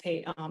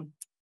participate on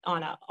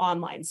an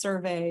online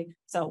survey.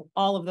 So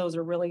all of those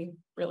are really,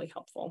 really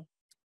helpful.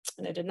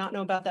 And I did not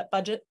know about that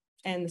budget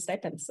and the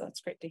stipends, so that's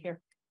great to hear.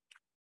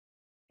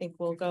 I think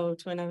we'll go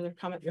to another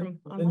comment from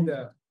online.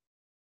 Linda.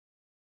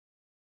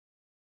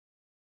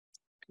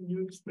 Can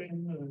you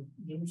explain the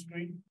Zoom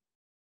screen?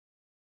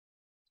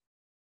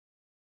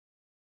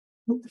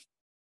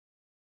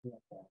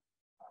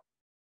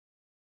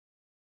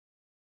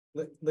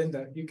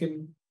 Linda, you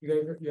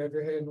have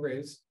your hand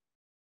raised.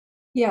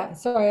 Yeah,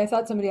 sorry, I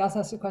thought somebody else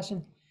asked a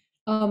question.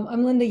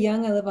 I'm Linda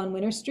Young. I live on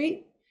Winter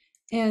Street,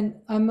 and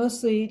I'm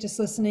mostly just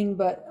listening,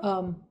 but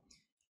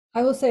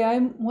I will say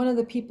I'm one of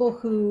the people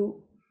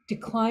who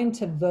declined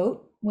to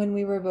vote when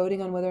we were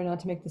voting on whether or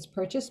not to make this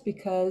purchase,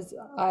 because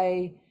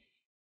I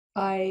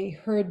I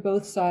heard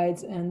both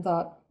sides and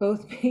thought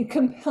both made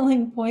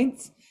compelling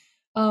points.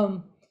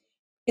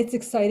 It's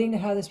exciting to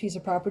have this piece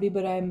of property,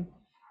 but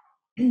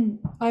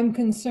I'm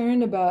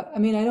concerned about, I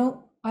mean,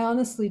 I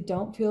honestly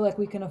don't feel like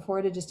we can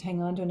afford to just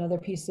hang on to another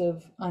piece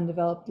of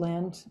undeveloped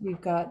land.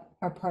 We've got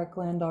our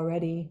parkland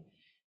already.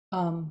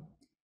 And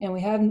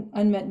we have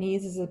unmet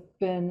needs, as has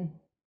been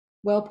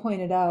well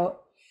pointed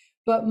out.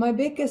 But my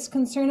biggest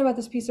concern about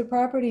this piece of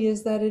property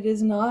is that it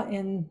is not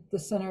in the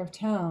center of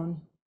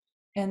town.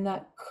 And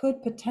that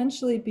could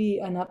potentially be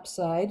an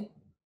upside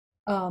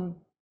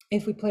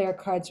if we play our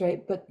cards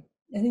right. But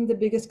I think the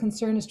biggest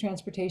concern is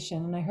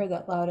transportation. And I heard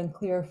that loud and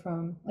clear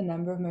from a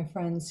number of my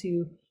friends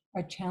who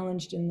are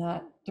challenged in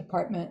that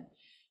department.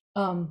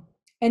 And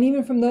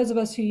even from those of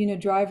us who,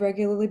 drive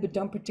regularly but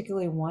don't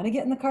particularly want to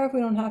get in the car if we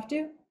don't have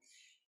to.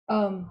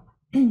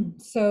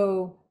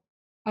 So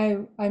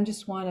I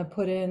just want to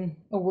put in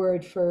a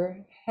word for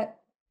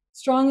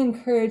strong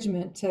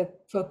encouragement to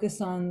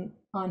focus on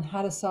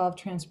how to solve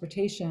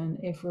transportation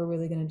if we're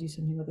really going to do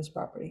something with this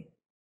property.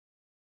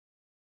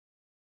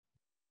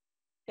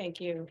 Thank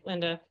you,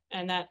 Linda.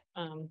 And that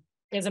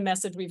is a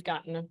message we've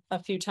gotten a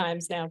few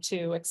times now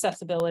too,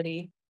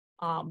 accessibility.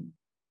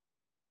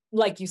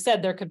 Like you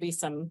said, there could be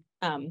some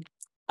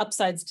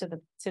upsides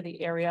to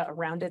the area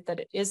around it that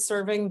it is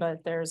serving,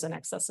 but there's an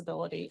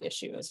accessibility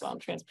issue as well,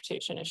 and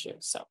transportation issue.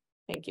 So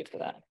thank you for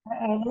that.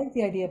 I like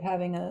the idea of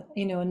having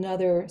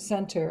another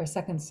center, a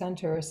second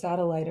center, a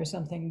satellite or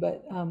something,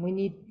 but we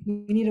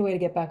need a way to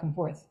get back and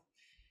forth.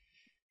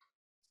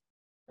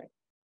 Right.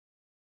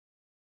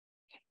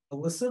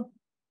 Alyssa?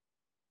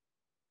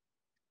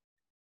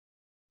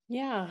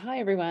 Yeah, hi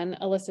everyone.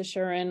 Alyssa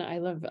Shurin. I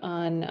live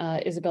on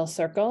Isabel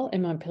Circle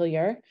in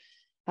Montpelier.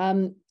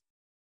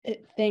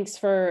 Thanks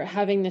for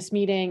having this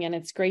meeting, and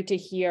it's great to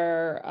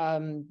hear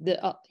all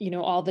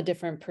the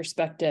different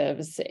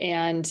perspectives.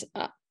 And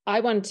I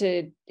wanted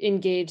to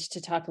engage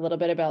to talk a little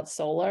bit about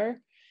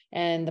solar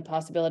and the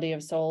possibility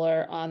of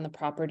solar on the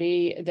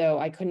property, though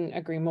I couldn't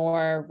agree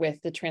more with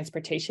the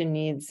transportation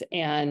needs,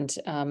 and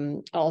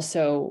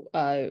also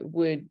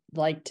would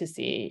like to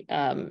see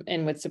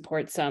and would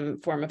support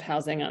some form of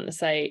housing on the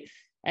site,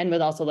 and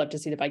would also love to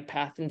see the bike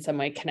path in some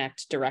way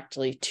connect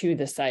directly to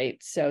the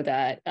site so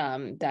that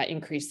that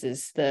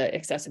increases the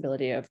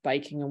accessibility of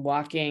biking and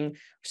walking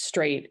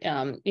straight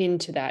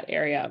into that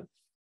area.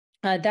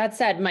 That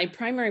said, my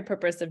primary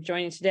purpose of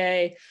joining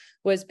today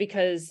was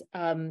because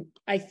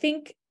I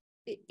think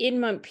in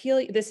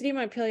Montpelier, the city of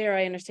Montpelier,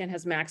 I understand,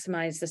 has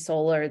maximized the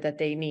solar that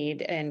they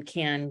need and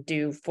can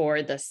do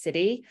for the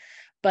city.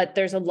 But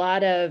there's a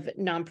lot of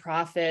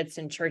nonprofits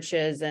and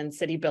churches and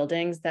city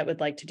buildings that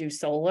would like to do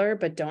solar,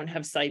 but don't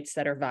have sites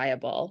that are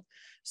viable.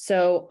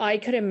 So I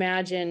could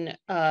imagine,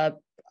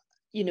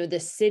 the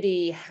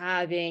city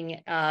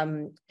having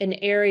an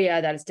area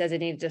that is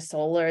designated to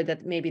solar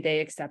that maybe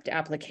they accept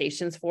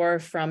applications for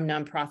from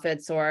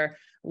nonprofits or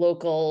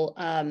local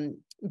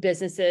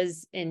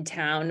businesses in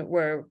town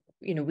where,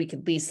 we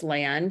could lease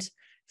land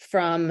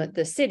from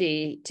the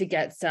city to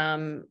get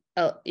some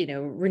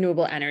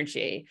renewable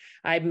energy.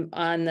 I'm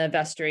on the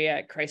vestry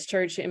at Christ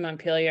Church in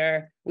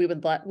Montpelier.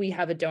 We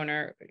have a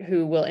donor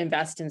who will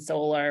invest in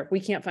solar. We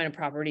can't find a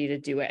property to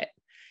do it,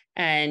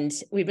 and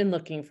we've been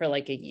looking for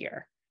like a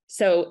year.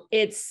 So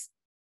it's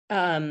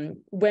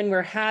when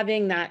we're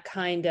having that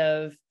kind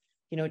of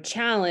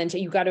challenge,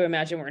 you got to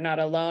imagine we're not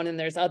alone, and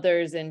there's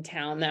others in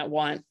town that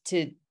want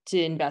to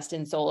invest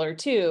in solar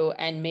too.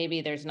 And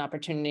maybe there's an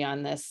opportunity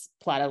on this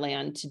plot of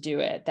land to do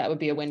it. That would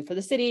be a win for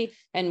the city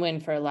and win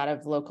for a lot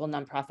of local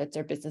nonprofits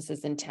or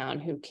businesses in town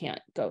who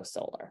can't go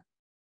solar.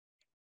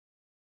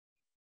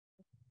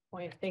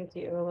 Point. Thank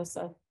you,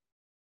 Alyssa.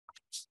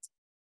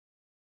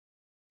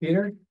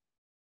 Peter?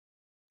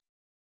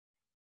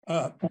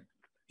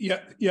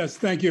 Yes,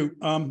 thank you.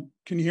 Can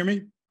you hear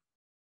me?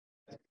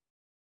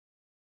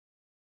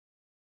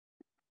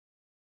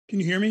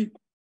 Can you hear me?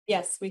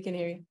 Yes, we can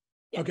hear you.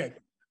 Yeah. Okay.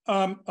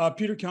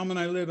 Peter Kelman,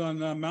 I live on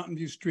Mountain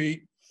View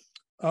Street,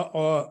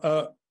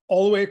 all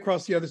the way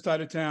across the other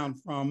side of town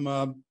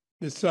from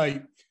this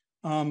site.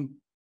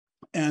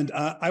 And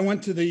I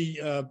went to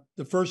the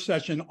first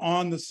session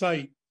on the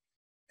site,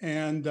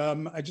 and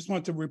I just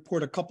want to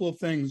report a couple of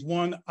things.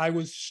 One, I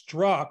was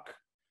struck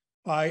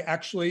by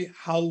actually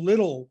how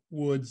little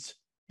woods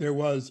there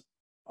was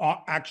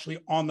actually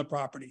on the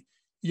property.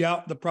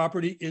 Yeah, the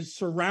property is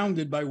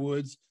surrounded by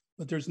woods,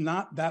 but there's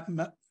not that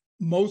much.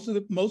 Most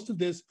of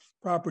this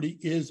property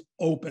is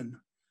open,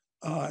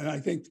 and I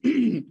think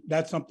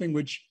that's something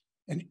which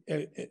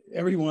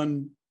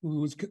everyone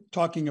who was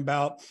talking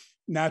about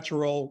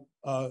natural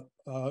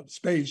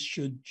space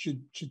should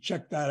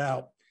check that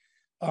out.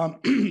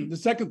 The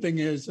second thing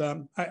is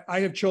I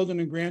have children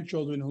and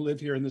grandchildren who live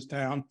here in this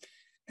town,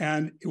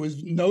 and it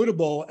was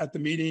notable at the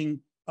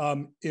meeting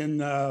on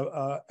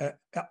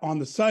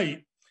the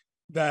site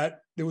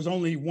that there was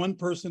only one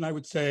person, I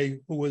would say,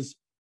 who was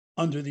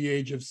under the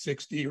age of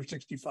 60 or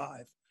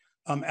 65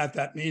 at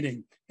that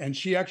meeting. And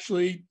she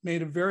actually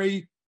made a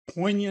very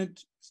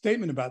poignant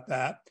statement about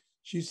that.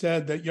 She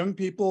said that young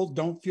people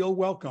don't feel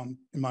welcome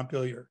in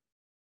Montpelier.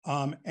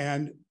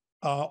 And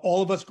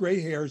all of us gray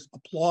hairs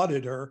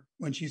applauded her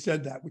when she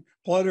said that. We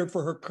applauded her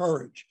for her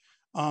courage.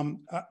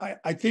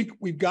 I think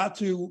we've got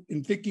to,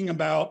 in thinking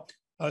about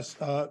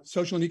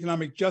social and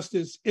economic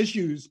justice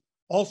issues,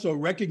 also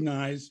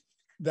recognize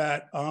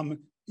that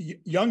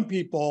young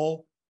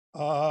people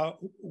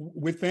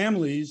with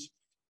families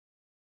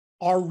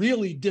are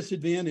really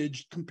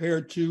disadvantaged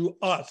compared to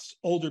us,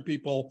 older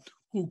people,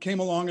 who came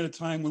along at a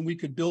time when we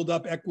could build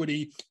up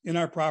equity in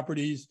our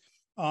properties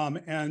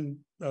and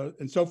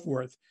so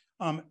forth.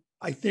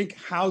 I think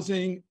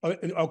housing,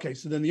 okay,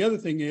 so then the other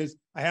thing is,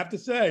 I have to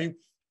say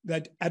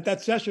that at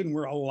that session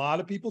where a lot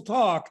of people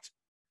talked,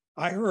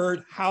 I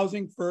heard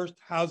housing first,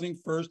 housing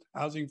first,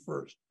 housing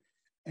first.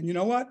 And you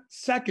know what?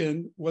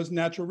 Second was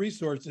natural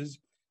resources.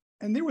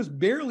 And there was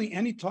barely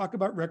any talk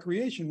about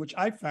recreation, which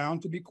I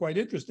found to be quite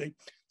interesting,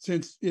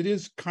 since it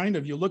is kind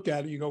of, you look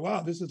at it, you go,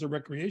 wow, this is a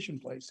recreation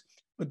place.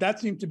 But that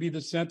seemed to be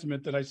the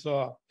sentiment that I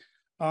saw.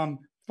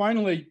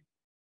 Finally,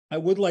 I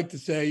would like to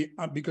say,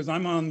 because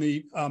I'm on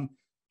the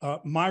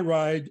My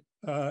Ride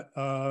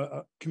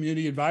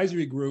Community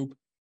Advisory Group,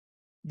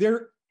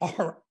 there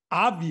are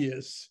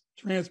obvious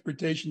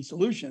transportation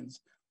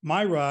solutions.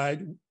 My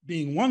Ride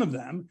being one of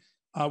them,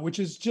 which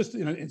is just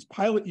in its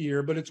pilot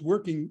year, but it's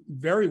working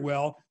very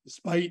well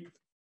despite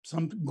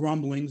some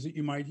grumblings that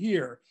you might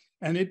hear.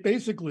 And it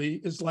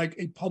basically is like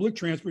a public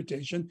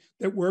transportation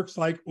that works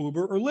like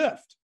Uber or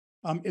Lyft.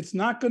 It's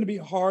not going to be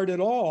hard at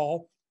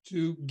all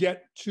to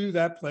get to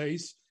that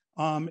place.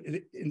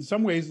 In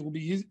some ways, it will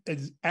be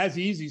as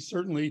easy,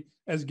 certainly,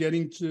 as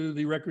getting to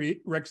the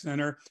rec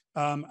center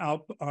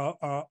out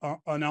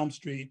on Elm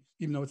Street,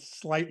 even though it's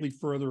slightly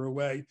further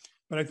away.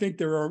 But I think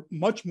there are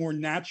much more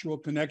natural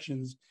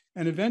connections.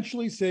 And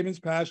eventually, Sabins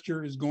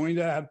Pasture is going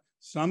to have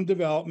some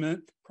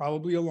development,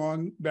 probably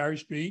along Barry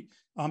Street,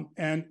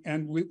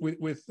 and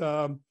with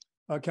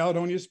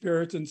Caledonia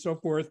Spirits and so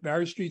forth.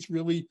 Barry Street's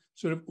really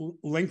sort of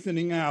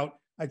lengthening out.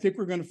 I think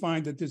we're going to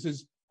find that this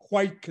is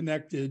quite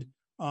connected.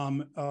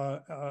 It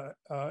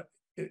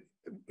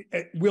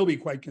will be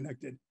quite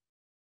connected.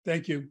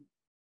 Thank you.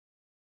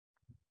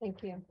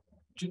 Thank you.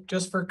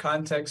 Just for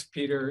context,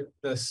 Peter,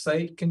 the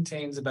site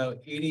contains about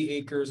 80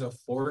 acres of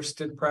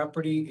forested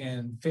property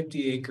and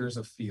 50 acres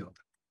of field.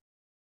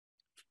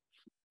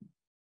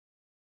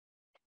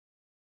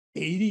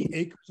 80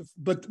 acres,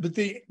 but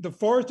the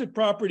forested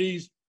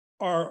properties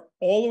are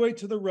all the way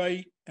to the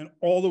right and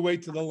all the way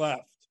to the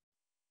left.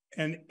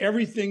 And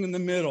everything in the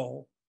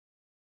middle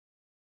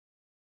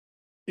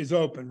is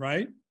open,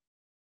 right?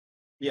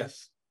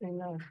 Yes. I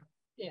know.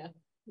 Yeah,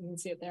 you can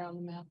see it there on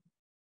the map.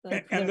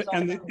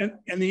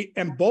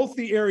 And both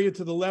the area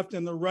to the left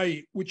and the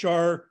right, which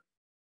are,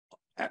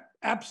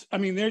 I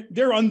mean,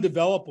 they're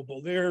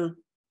undevelopable.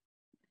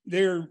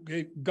 They're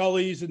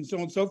gullies and so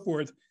on and so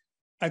forth.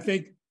 I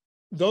think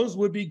those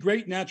would be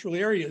great natural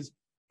areas.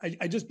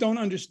 I just don't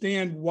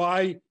understand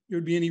why there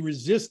would be any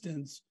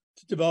resistance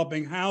to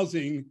developing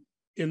housing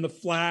in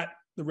the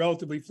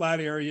relatively flat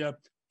area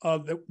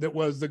that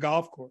was the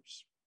golf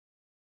course.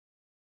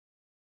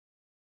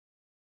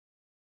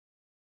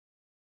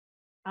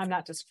 I'm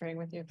not disagreeing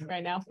with you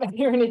right now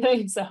or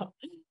anything, so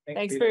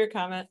thanks for your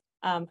comment.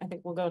 I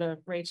think we'll go to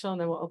Rachel and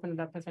then we'll open it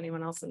up if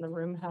anyone else in the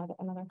room had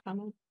another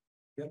comment.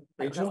 Yep.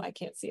 Rachel? I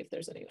can't see if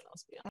there's anyone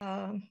else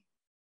beyond.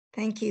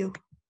 Thank you.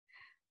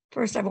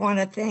 First, I want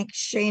to thank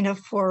Shana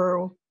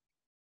for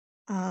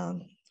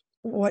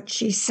what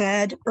she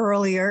said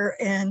earlier,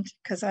 and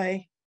because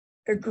I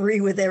agree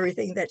with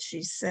everything that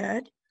she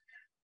said.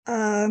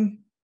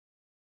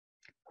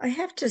 I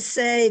have to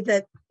say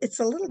that it's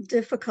a little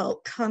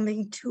difficult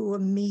coming to a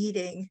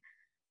meeting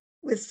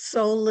with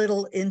so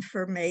little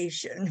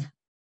information.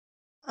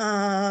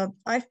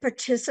 I've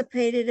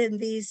participated in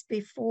these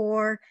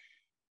before,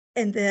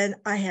 and then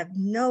I have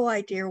no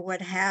idea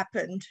what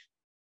happened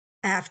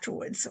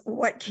afterwards,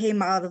 what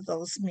came out of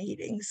those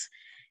meetings.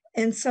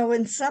 And so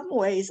in some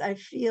ways, I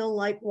feel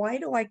like, why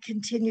do I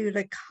continue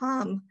to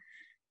come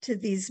to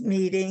these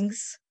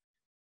meetings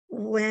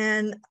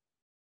when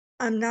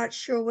I'm not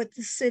sure what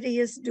the city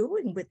is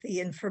doing with the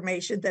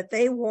information that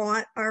they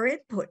want our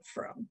input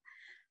from?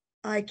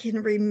 I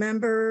can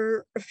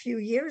remember a few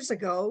years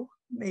ago,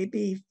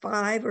 maybe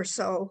 5 or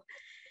so,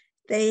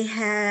 they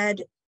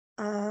had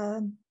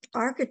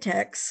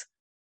architects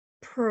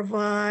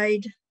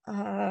provide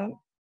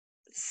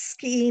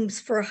schemes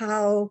for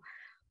how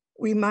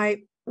we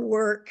might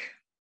work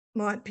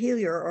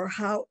Montpelier or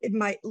how it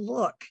might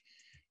look.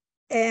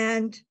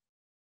 And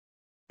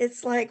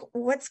it's like,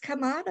 what's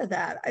come out of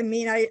that? I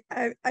mean, I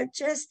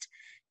just,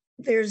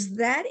 there's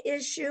that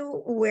issue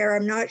where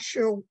I'm not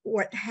sure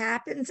what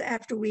happens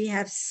after we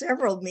have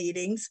several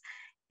meetings.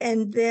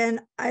 And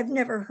then I've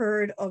never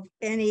heard of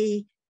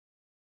any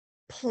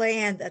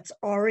plan that's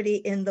already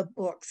in the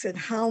books, and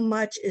how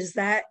much is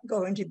that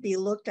going to be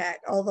looked at?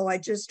 Although I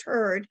just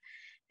heard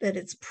that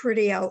it's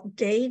pretty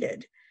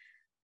outdated.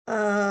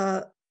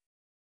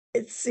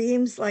 It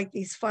seems like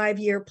these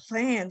 5-year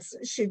plans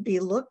should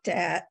be looked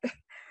at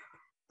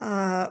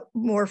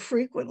more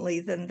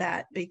frequently than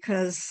that,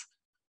 because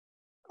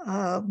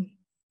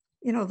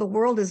you know, the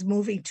world is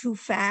moving too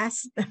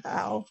fast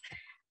now.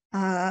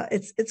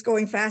 It's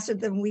going faster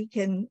than we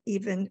can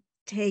even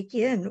take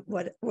in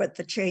what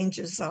the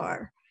changes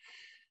are.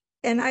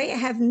 And I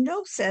have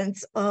no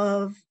sense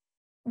of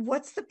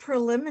what's the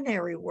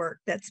preliminary work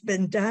that's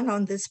been done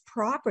on this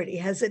property.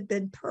 Has it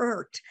been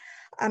perked?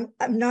 I'm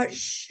not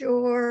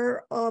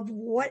sure of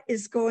what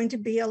is going to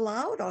be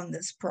allowed on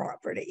this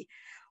property.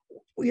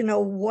 You know,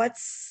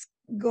 what's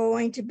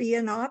going to be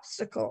an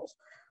obstacle?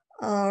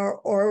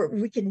 Or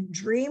we can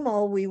dream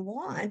all we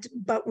want,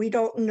 but we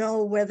don't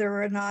know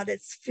whether or not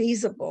it's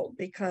feasible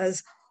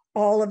because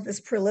all of this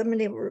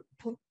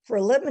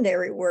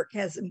preliminary work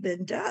hasn't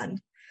been done.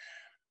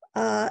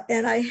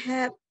 And I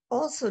have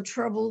also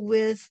trouble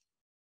with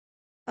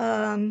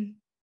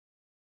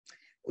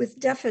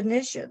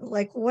definition,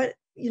 like what,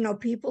 you know,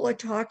 people are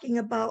talking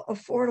about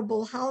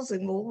affordable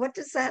housing. Well, what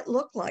does that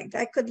look like?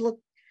 That could look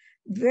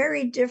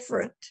very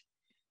different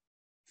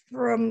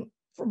from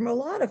a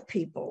lot of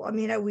people. I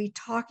mean, are we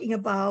talking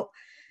about,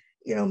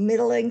 you know,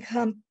 middle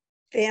income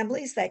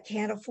families that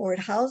can't afford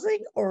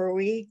housing, or are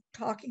we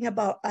talking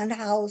about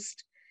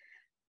unhoused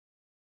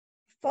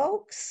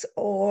folks,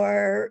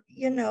 or,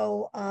 you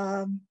know,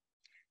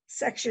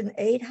 Section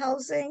 8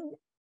 housing?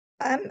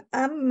 I'm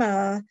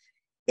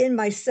in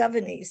my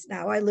 70s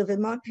now. I live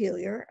in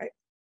Montpelier. I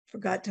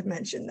forgot to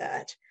mention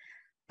that.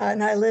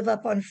 And I live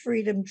up on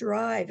Freedom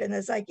Drive. And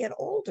as I get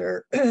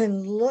older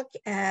and look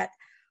at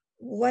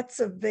what's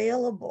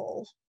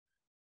available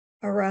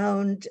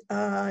around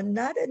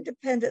not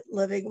independent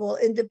living, well,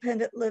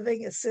 independent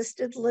living,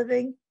 assisted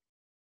living,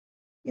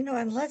 you know,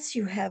 unless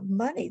you have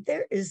money,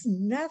 there is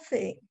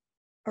nothing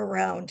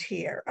around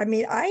here. I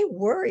mean, I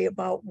worry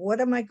about what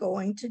am I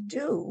going to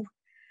do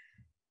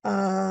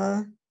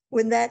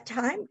when that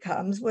time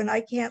comes, when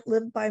I can't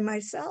live by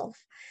myself,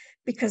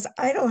 because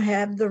I don't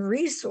have the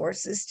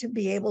resources to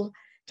be able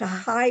to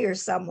hire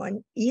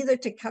someone either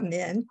to come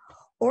in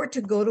or to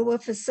go to a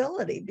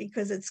facility,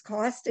 because it's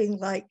costing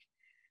like,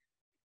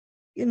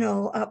 you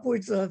know,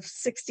 upwards of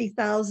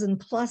 60,000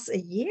 plus a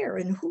year.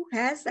 And who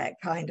has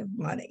that kind of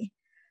money?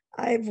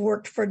 I've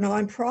worked for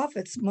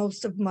nonprofits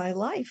most of my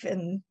life,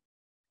 and,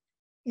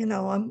 you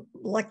know, I'm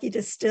lucky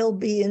to still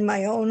be in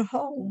my own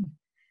home.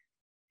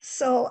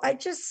 So I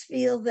just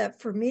feel that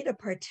for me to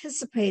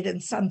participate in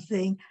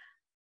something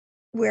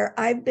where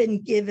I've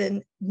been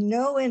given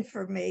no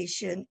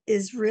information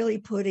is really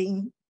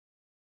putting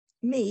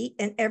me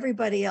and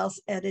everybody else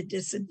at a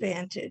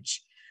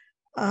disadvantage,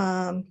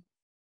 because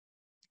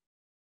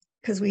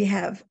we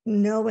have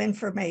no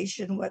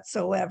information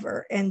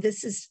whatsoever. And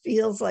this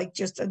feels like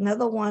just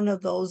another one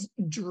of those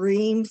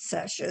dream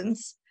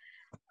sessions.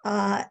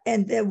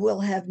 And then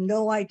we'll have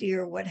no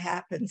idea what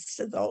happens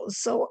to those.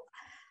 So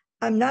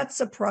I'm not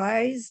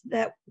surprised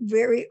that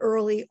very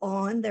early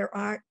on, there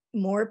aren't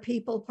more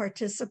people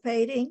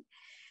participating.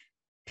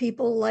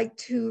 People like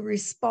to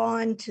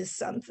respond to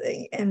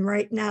something. And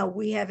right now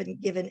we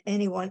haven't given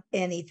anyone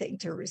anything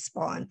to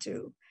respond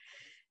to.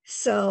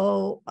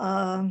 So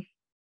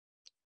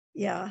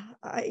yeah,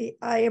 I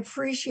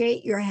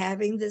appreciate your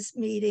having this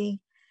meeting,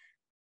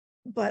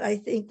 but I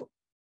think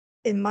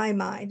in my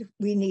mind,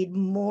 we need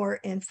more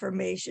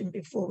information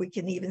before we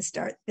can even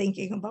start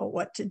thinking about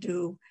what to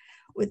do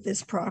with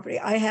this property.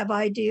 I have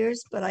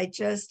ideas, but I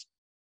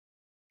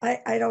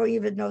don't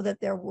even know that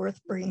they're worth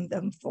bringing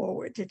them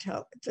forward,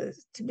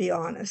 to be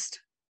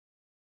honest.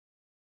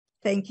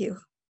 Thank you.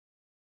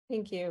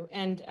 Thank you.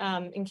 And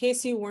in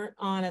case you weren't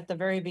on at the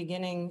very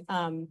beginning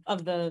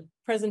of the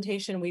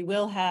presentation, we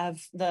will have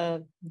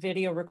the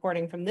video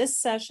recording from this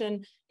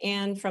session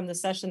and from the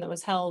session that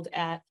was held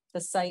at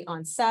the site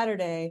on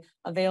Saturday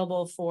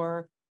available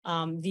for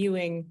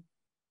viewing.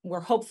 We're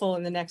hopeful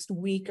in the next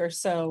week or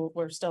so.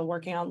 We're still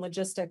working on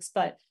logistics,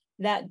 but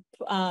that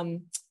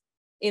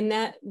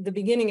the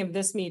beginning of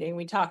this meeting,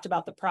 we talked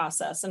about the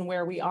process and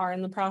where we are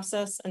in the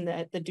process, and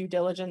that the due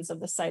diligence of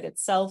the site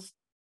itself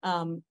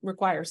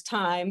requires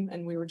time,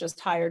 and we were just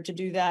hired to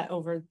do that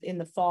over in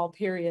the fall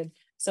period.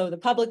 So the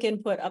public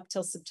input up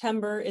till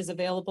September is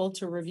available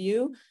to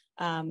review.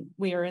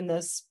 We are in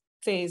this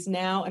phase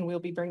now, and we'll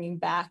be bringing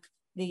back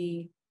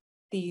the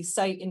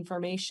site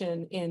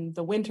information in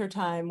the winter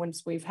time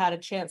once we've had a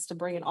chance to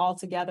bring it all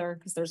together,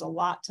 because there's a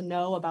lot to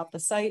know about the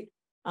site.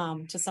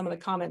 To some of the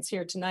comments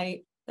here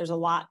tonight, there's a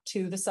lot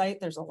to the site.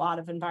 There's a lot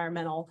of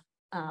environmental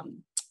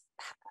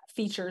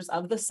features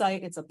of the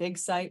site. It's a big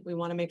site. We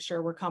want to make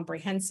sure we're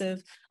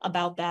comprehensive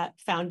about that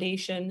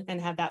foundation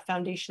and have that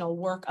foundational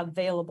work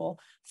available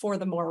for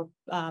the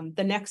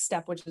next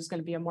step, which is going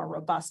to be a more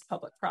robust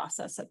public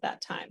process at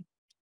that time.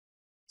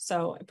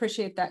 So I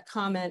appreciate that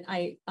comment.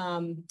 I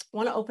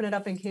want to open it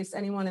up in case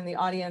anyone in the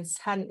audience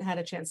hadn't had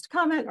a chance to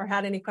comment or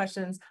had any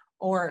questions,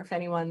 or if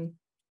anyone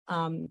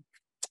had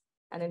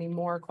any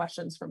more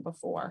questions from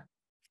before.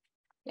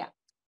 Yeah.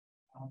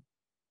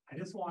 I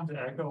just wanted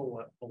to echo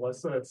what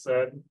Melissa had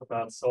said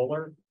about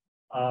solar.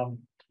 I'm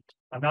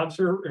not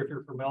sure if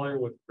you're familiar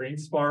with Green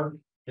Spark.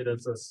 It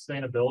is a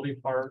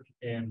sustainability park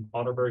in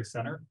Waterbury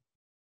Center.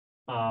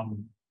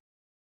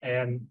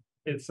 And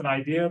it's an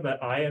idea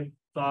that I had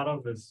thought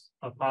of as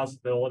a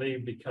possibility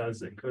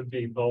because it could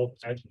be both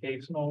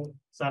educational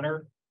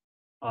center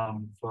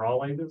for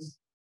all ages,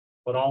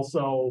 but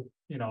also,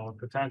 you know, a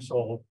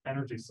potential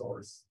energy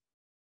source.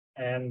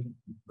 And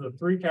the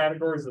three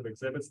categories of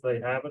exhibits they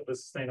have at the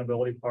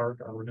Sustainability Park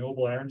are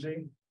renewable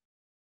energy,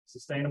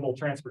 sustainable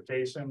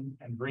transportation,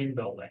 and green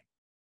building.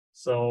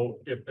 So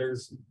if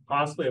there's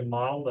possibly a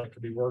model that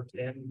could be worked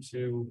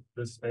into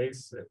this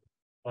space, it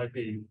might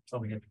be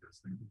something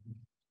interesting.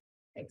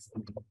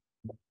 Excellent.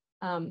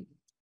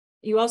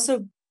 You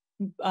also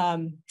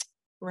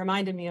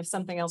reminded me of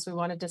something else we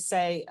wanted to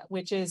say,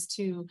 which is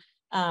to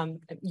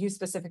you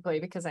specifically,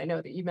 because I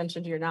know that you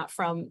mentioned you're not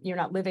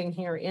living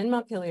here in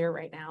Montpelier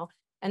right now.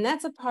 And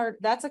that's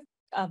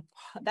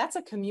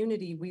a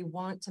community we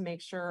want to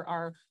make sure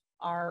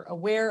are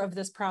aware of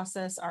this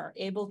process, are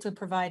able to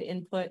provide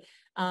input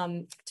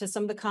to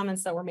some of the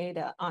comments that were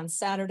made on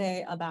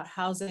Saturday about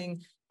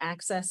housing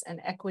access and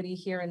equity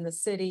here in the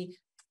city.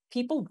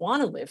 People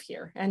want to live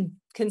here and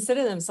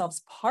consider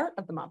themselves part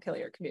of the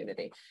Montpelier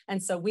community.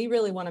 And so we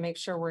really want to make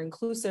sure we're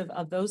inclusive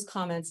of those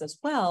comments as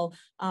well,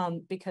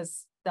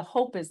 because the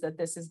hope is that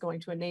this is going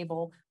to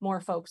enable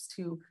more folks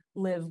to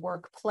live,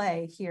 work,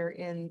 play here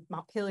in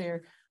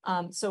Montpelier.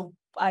 So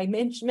I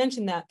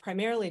mentioned that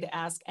primarily to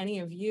ask any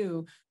of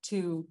you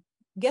to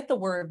get the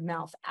word of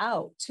mouth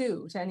out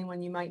too, to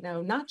anyone you might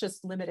know, not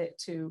just limit it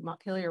to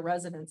Montpelier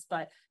residents,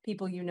 but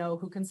people you know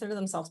who consider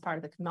themselves part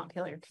of the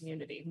Montpelier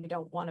community. We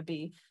don't want to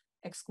be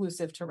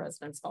exclusive to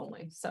residents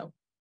only. So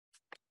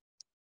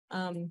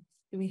do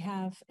we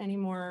have any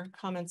more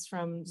comments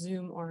from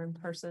Zoom or in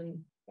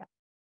person? Yeah.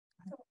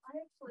 So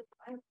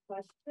I have a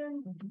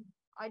question. Mm-hmm.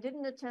 I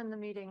didn't attend the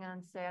meeting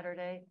on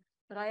Saturday,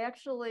 but I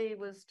actually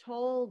was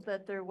told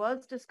that there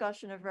was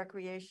discussion of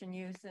recreation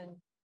use, and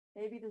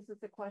maybe this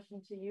is a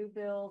question to you,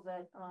 Bill,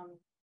 that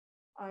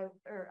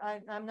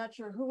I'm not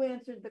sure who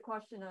answered the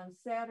question on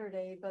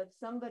Saturday, but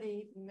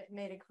somebody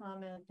made a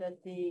comment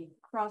that the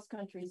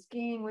cross-country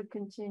skiing would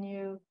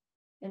continue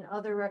and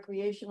other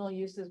recreational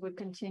uses would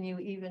continue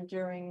even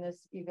during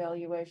this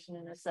evaluation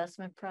and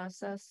assessment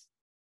process.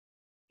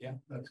 Yeah,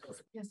 that's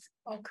correct. Yes,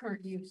 all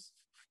current use.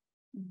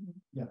 Mm-hmm.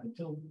 Yeah,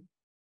 until.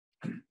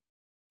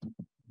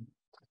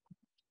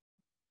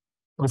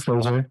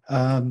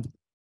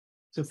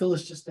 So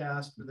Phyllis just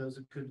asked, for those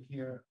who couldn't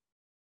hear,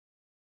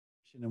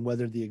 and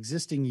whether the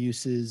existing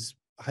uses,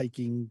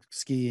 hiking,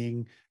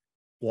 skiing,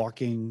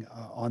 walking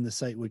on the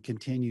site would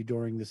continue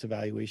during this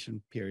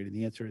evaluation period. And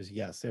the answer is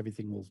yes,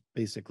 everything will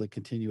basically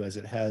continue as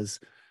it has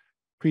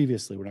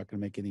previously. We're not going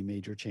to make any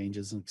major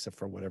changes except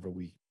for whatever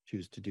we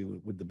choose to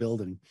do with the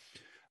building.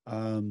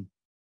 And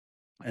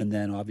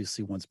then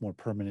obviously once more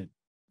permanent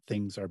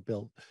things are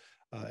built.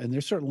 And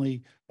there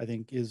certainly, I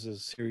think, is a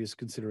serious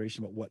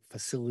consideration about what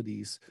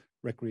facilities,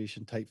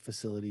 recreation type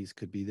facilities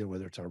could be there,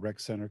 whether it's our rec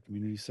center,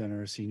 community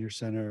center, senior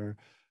center.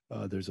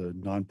 There's a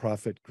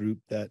nonprofit group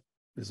that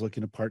is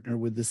looking to partner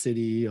with the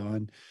city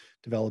on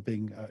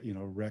developing,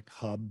 rec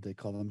hub, they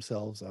call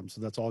themselves. So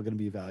that's all going to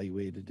be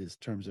evaluated in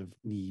terms of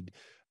need.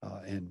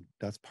 And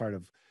that's part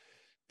of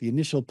the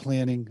initial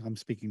planning. I'm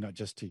speaking not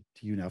just to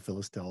you now,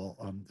 Phyllis,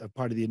 a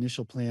part of the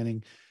initial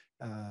planning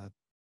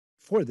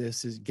for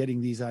this is getting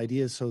these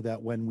ideas so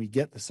that when we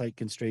get the site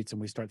constraints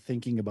and we start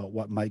thinking about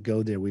what might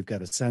go there, we've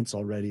got a sense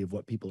already of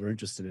what people are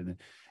interested in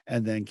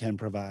and then can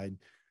provide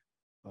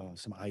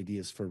some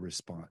ideas for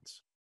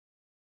response.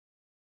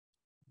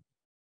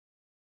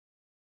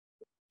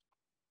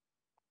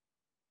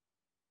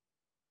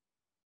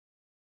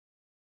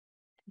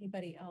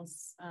 Anybody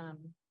else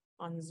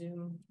on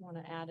Zoom want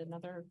to add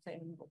another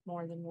thing,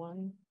 more than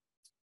one?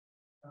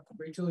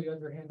 Rachel, you have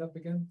your hand up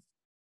again.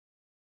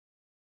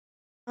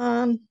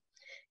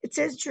 It's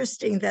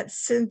interesting that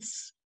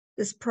since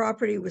this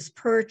property was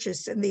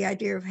purchased and the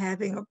idea of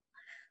having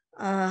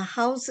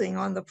housing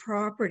on the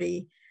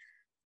property,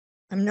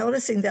 I'm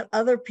noticing that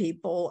other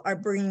people are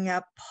bringing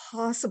up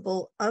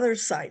possible other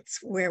sites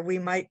where we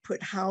might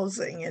put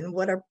housing and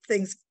what are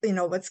things,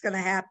 what's going to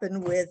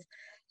happen with,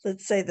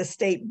 let's say, the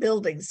state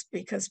buildings,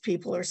 because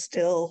people are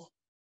still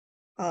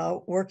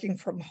working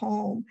from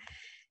home.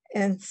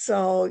 And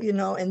so,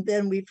 and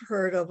then we've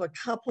heard of a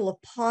couple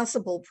of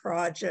possible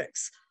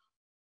projects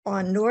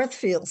on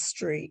Northfield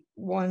Street,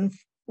 one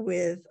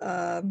with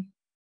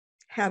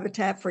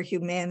Habitat for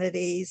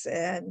Humanities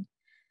and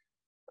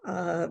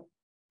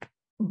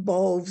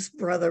Bove's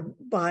brother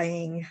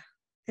buying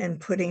and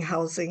putting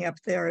housing up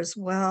there as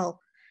well.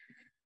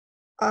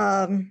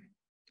 I'm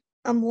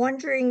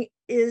wondering,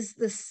 is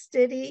the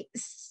city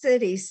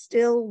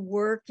still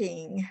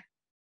working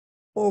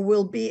or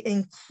will be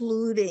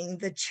including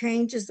the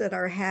changes that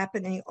are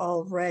happening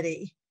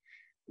already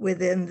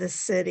within the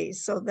city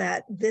so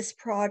that this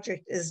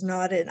project is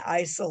not in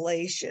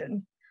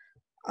isolation,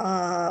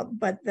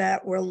 but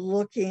that we're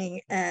looking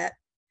at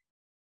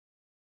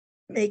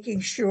making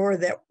sure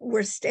that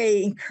we're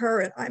staying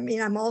current. I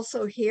mean, I'm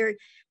also here,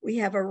 we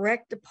have a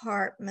rec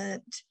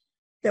department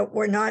that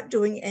we're not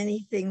doing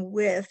anything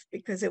with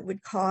because it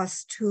would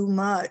cost too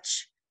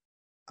much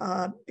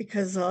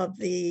because of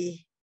the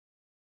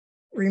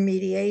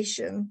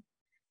remediation.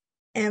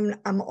 And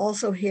I'm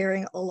also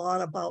hearing a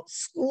lot about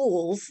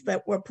schools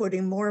that we're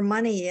putting more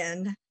money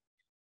in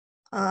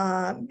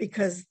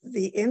because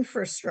the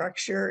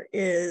infrastructure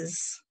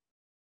is,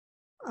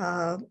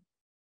 can't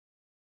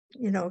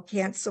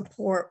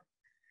support.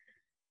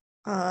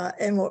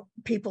 And what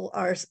people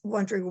are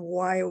wondering,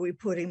 why are we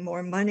putting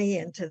more money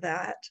into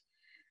that?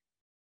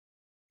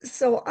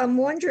 So I'm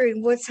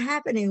wondering what's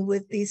happening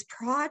with these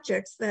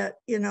projects that,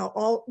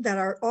 all that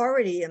are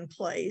already in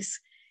place.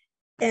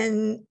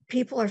 And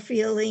people are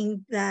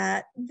feeling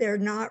that they're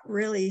not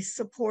really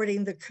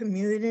supporting the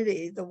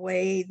community the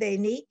way they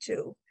need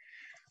to.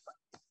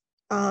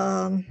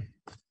 I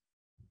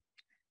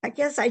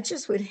guess I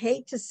just would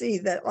hate to see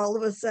that all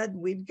of a sudden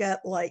we've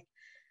got like,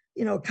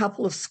 a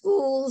couple of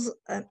schools,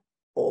 an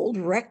old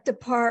rec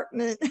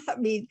department,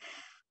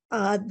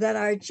 that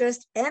are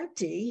just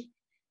empty,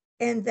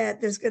 and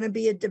that there's going to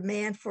be a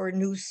demand for a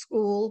new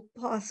school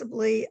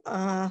possibly.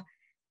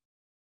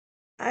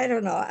 I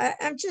don't know.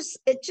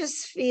 It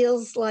just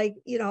feels like,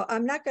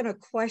 I'm not going to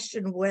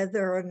question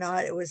whether or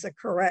not it was a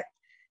correct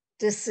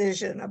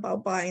decision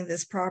about buying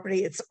this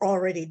property. It's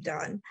already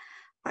done.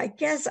 I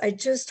guess I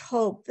just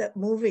hope that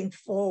moving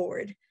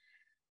forward,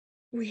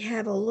 we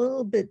have a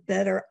little bit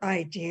better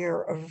idea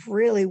of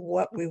really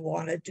what we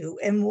want to do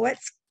and what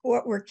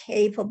we're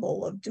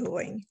capable of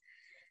doing.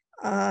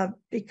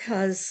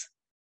 Because,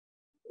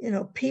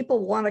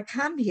 people want to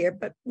come here,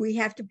 but we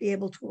have to be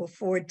able to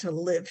afford to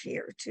live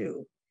here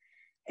too.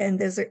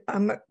 And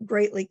I'm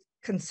greatly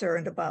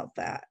concerned about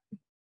that.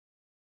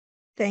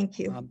 Thank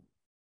you.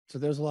 So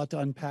there's a lot to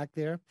unpack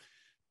there.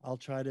 I'll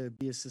try to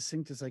be as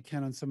succinct as I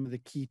can on some of the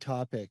key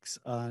topics.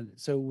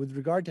 So with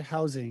regard to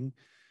housing,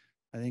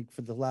 I think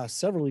for the last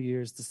several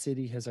years, the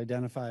city has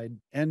identified,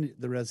 and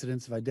the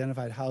residents have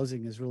identified,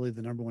 housing as really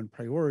the number one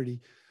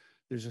priority.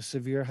 There's a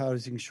severe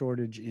housing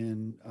shortage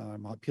in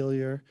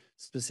Montpelier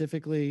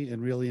specifically,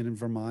 and really in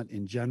Vermont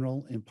in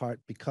general, in part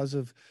because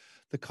of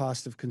the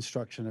cost of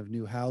construction of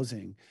new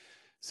housing.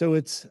 So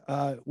it's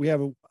we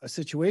have a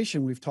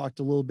situation. We've talked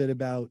a little bit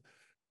about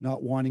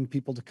not wanting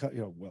people to come,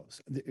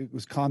 it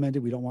was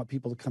commented, we don't want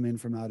people to come in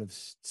from out of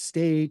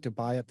state to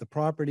buy up the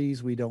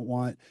properties. We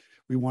want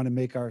to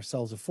make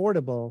ourselves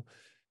affordable.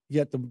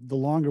 Yet the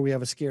longer we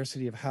have a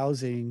scarcity of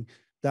housing,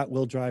 that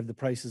will drive the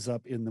prices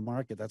up in the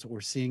market. That's what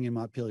we're seeing in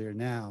Montpelier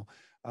now.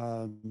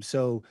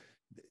 So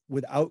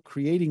without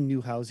creating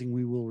new housing,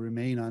 we will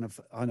remain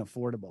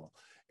unaffordable.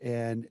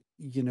 And,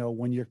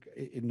 when you're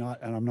not,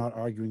 and I'm not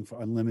arguing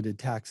for unlimited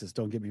taxes,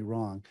 don't get me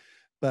wrong,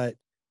 but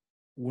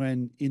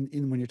when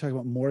you're talking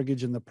about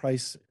mortgage and the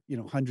price,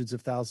 hundreds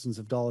of thousands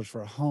of dollars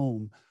for a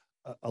home,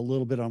 a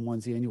little bit on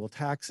one's annual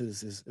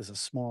taxes is a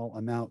small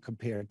amount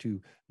compared to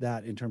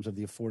that in terms of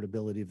the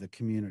affordability of the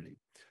community.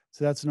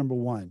 So that's number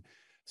one.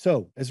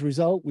 So as a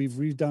result, we've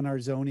redone our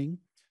zoning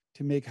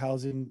to make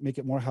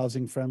it more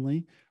housing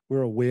friendly.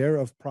 We're aware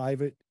of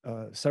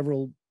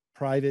several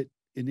private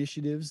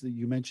initiatives that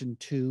you mentioned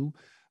too.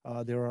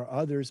 There are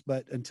others,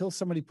 but until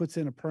somebody puts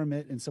in a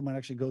permit and someone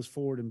actually goes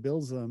forward and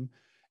builds them,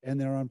 and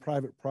they're on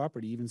private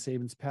property, even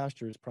Sabins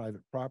Pasture is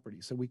private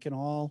property. So we can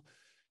all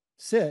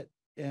sit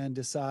and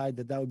decide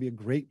that would be a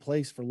great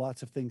place for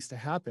lots of things to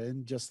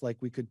happen, just like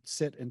we could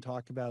sit and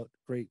talk about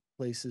great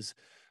places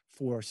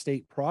for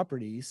state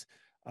properties.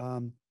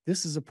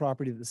 This is a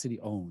property that the city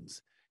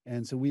owns.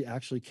 And so we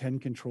actually can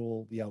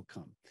control the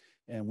outcome,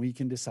 and we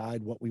can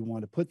decide what we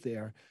want to put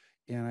there.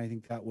 And I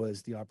think that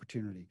was the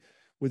opportunity.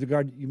 With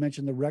regard, you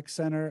mentioned the rec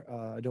center.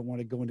 I don't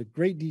want to go into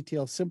great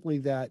detail, simply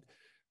that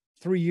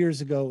 3 years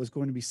ago, it was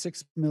going to be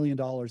 $6 million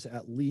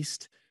at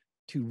least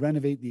to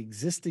renovate the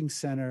existing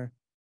center,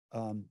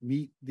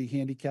 meet the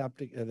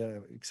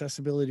the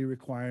accessibility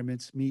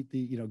requirements, meet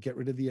the, get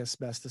rid of the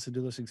asbestos and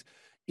do those things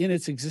in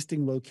its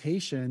existing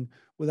location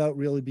without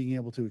really being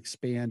able to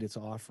expand its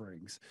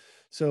offerings.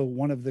 So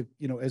one of the,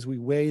 as we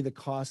weigh the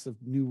cost of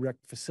new rec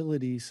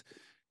facilities,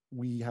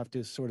 we have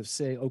to sort of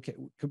say, okay,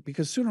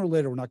 because sooner or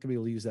later, we're not going to be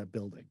able to use that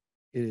building.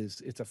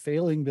 It's a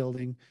failing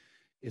building.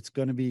 It's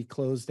going to be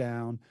closed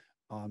down.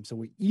 So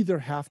we either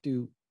have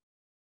to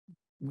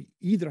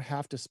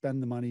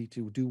spend the money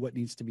to do what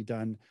needs to be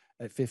done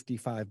at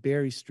 55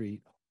 Berry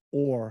Street,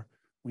 or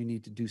we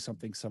need to do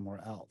something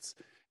somewhere else.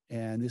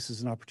 And this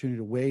is an opportunity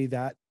to weigh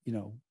that,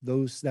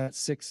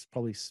 that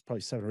probably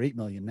 7 or 8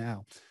 million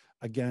now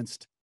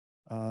against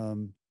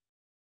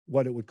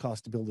what it would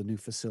cost to build a new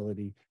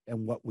facility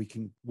and what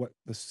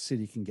the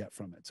city can get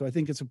from it. So I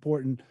think it's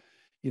important,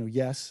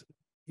 yes,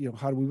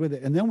 how do we with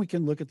it? And then we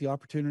can look at the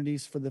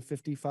opportunities for the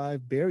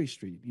 55 Berry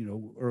Street.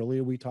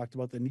 Earlier we talked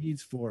about the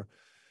needs for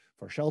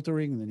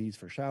sheltering, the needs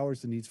for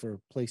showers, the needs for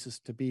places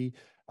to be.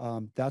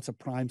 That's a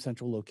prime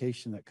central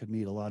location that could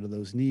meet a lot of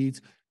those needs.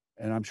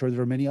 And I'm sure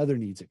there are many other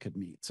needs it could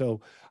meet. So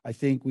I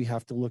think we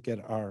have to look at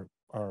our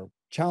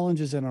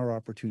challenges and our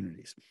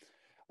opportunities.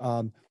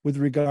 With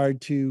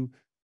regard to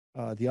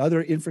the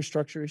other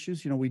infrastructure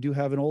issues, we do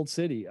have an old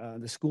city.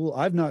 The school,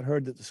 I've not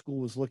heard that the school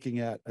was looking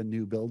at a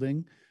new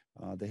building.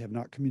 They have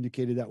not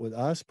communicated that with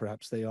us.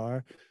 Perhaps they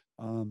are.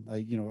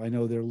 I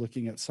know they're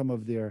looking at some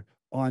of their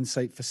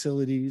on-site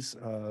facilities,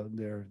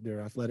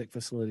 their athletic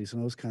facilities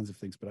and those kinds of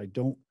things, but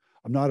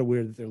I'm not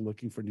aware that they're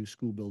looking for new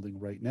school building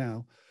right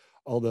now.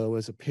 Although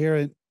as a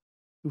parent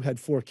who had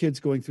 4 kids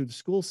going through the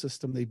school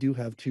system, they do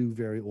have 2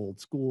 very old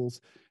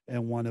schools,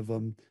 and one of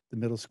them, the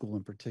middle school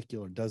in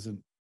particular,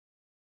 doesn't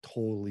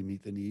totally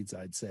meet the needs,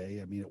 I'd say.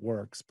 I mean, it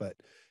works, but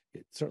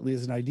it certainly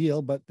isn't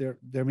ideal, but they're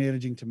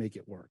managing to make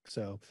it work.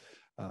 So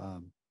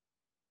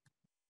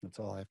that's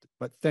all I have to,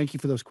 but thank you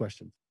for those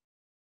questions.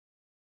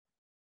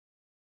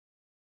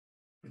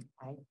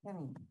 I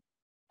can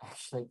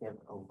actually give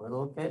a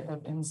little bit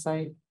of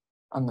insight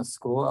on the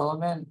school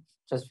element,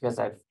 just because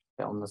I've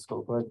filmed the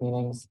school board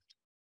meetings.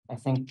 I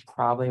think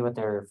probably what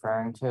they're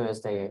referring to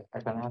is they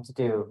are going to have to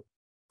do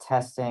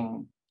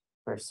testing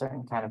for a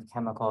certain kind of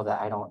chemical that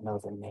I don't know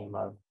the name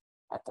of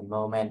at the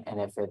moment.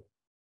 And if it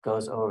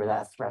goes over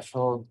that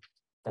threshold,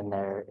 then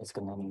there is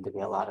going to need to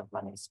be a lot of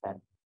money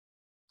spent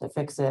to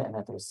fix it. And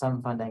that there's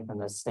some funding from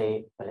the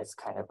state, but it's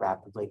kind of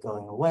rapidly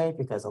going away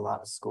because a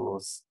lot of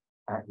schools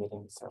aren't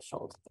meeting the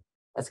threshold.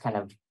 That's kind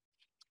of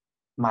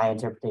my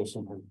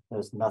interpretation. Who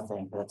knows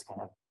nothing, but that's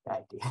kind of the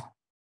idea.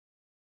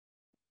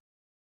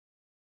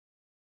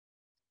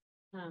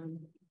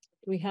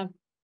 We have,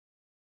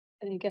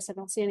 I guess I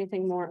don't see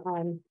anything more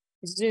on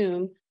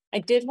Zoom. I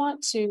did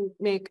want to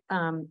make,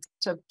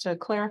 to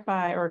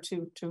clarify or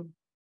to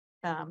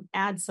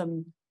add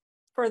some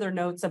further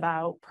notes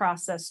about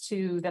process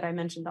 2 that I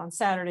mentioned on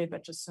Saturday,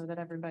 but just so that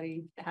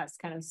everybody has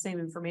kind of the same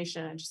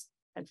information. I just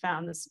had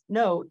found this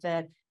note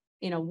that,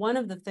 one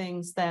of the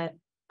things that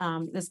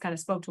this kind of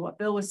spoke to what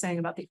Bill was saying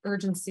about the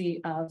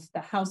urgency of the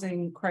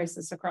housing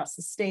crisis across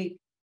the state.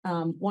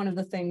 One of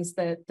the things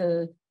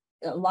that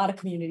a lot of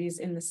communities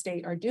in the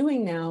state are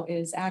doing now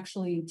is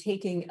actually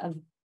taking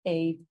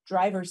a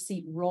driver's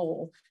seat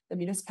role, the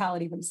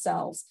municipality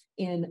themselves,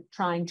 in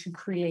trying to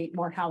create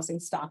more housing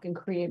stock and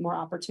create more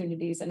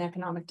opportunities and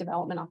economic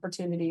development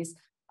opportunities,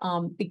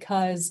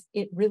 because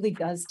it really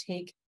does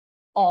take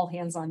all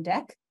hands on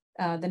deck.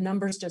 The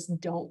numbers just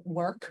don't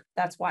work.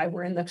 That's why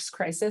we're in this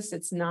crisis.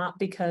 It's not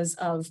because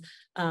of,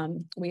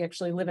 we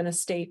actually live in a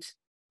state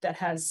that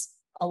has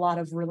a lot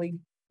of really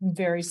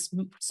very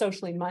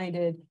socially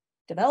minded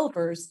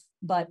developers,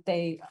 but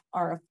they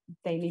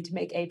need to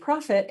make a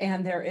profit,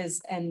 and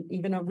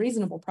even a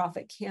reasonable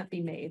profit can't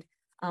be made.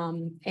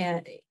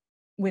 And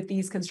with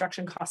these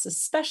construction costs,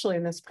 especially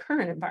in this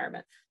current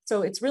environment.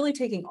 So it's really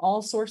taking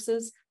all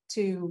sources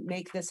to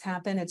make this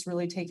happen. It's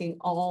really taking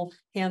all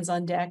hands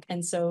on deck.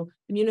 And so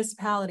the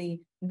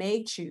municipality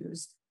may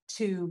choose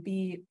to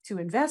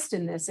invest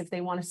in this if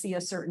they want to see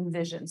a certain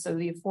vision. So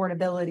the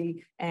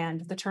affordability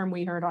and the term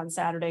we heard on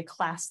Saturday,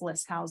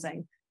 classless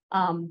housing.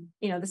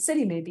 The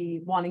city may be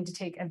wanting to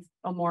take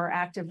a more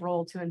active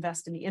role to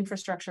invest in the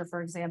infrastructure,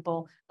 for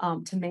example,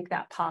 to make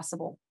that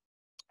possible.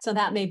 So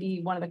that may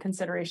be one of the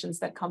considerations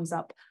that comes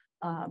up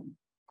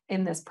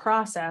in this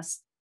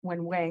process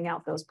when weighing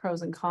out those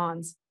pros and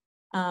cons.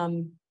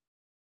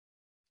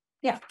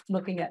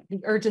 Looking at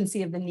the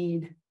urgency of the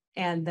need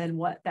and then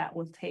what that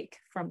will take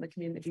from the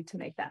community to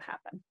make that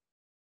happen.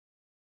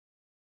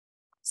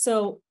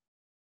 So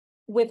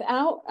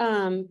without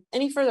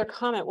any further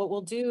comment, what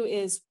we'll do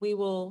is we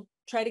will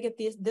try to get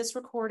this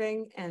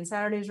recording and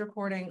Saturday's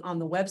recording on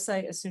the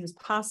website as soon as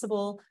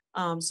possible.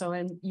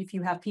 If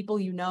you have people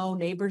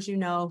neighbors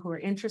who are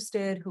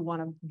interested, who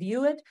want to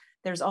view it,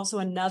 there's also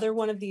another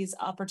one of these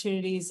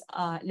opportunities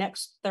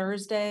next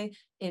Thursday.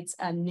 It's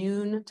a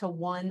noon to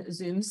 1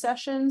 Zoom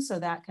session, so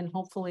that can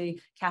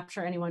hopefully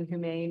capture anyone who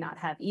may not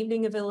have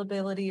evening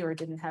availability or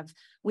didn't have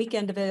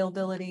weekend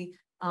availability,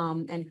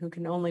 and who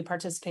can only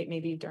participate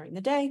maybe during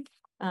the day.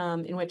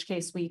 In which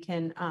case we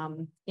can,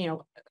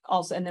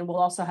 also, and then we'll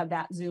also have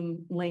that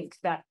Zoom link,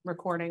 that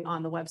recording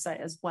on the website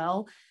as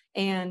well.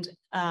 And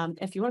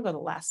if you want to go to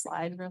the last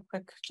slide real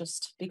quick,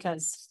 just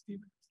because,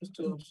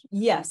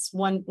 yes,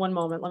 one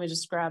moment, let me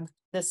just grab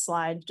this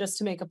slide just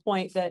to make a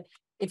point that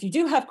if you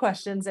do have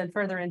questions and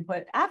further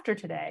input after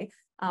today,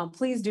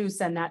 please do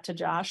send that to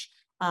Josh.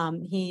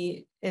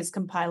 He is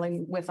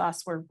compiling with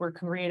us, we're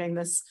creating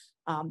this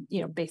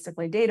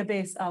basically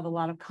database of a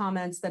lot of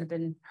comments that have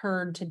been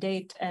heard to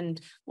date, and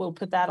we'll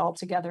put that all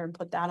together and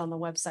put that on the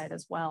website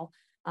as well.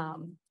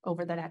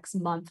 Over the next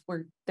month,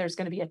 where there's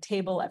going to be a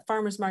table at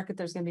farmers market,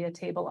 there's going to be a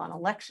table on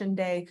election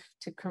day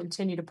to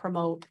continue to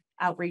promote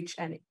outreach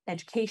and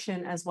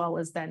education, as well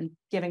as then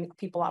giving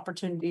people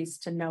opportunities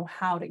to know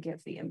how to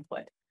give the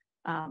input,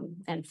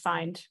 and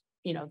find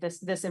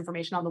this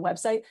information on the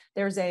website.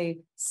 There's a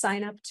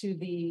sign up to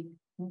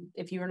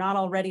if you're not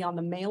already on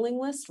the mailing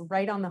list,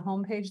 right on the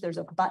homepage, there's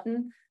a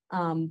button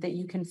that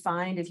you can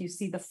find. If you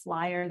see the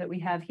flyer that we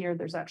have here,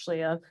 there's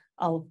actually a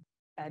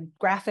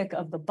graphic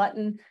of the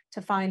button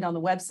to find on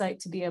the website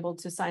to be able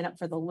to sign up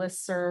for the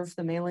listserv,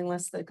 the mailing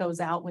list that goes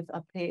out with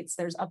updates.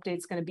 There's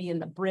updates going to be in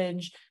the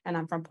Bridge and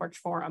on Front Porch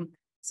Forum.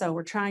 So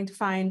we're trying to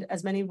find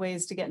as many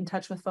ways to get in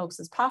touch with folks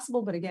as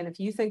possible. But again, if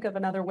you think of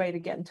another way to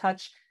get in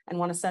touch and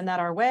want to send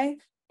that our way,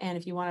 and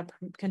if you want to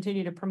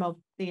continue to promote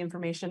the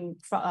information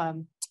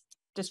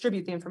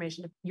distribute the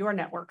information to your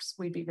networks,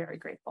 we'd be very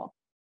grateful.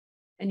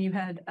 And you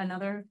had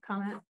another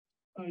comment?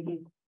 I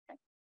do.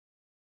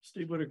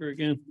 Steve Whitaker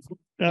again.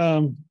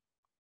 I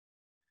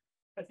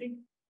think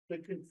the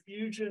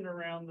confusion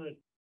around the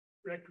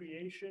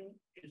recreation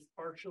is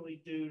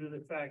partially due to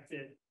the fact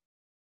that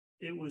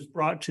it was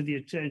brought to the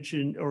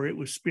attention, or it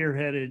was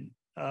spearheaded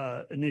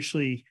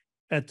initially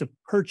at the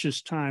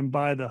purchase time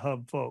by the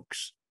hub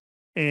folks.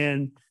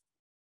 And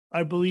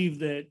I believe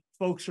that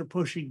folks are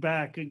pushing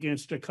back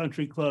against a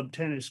country club,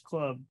 tennis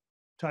club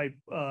type,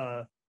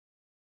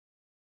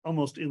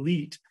 almost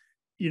elite,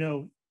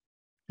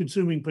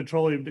 consuming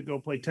petroleum to go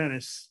play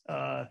tennis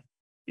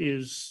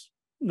is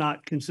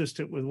not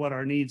consistent with what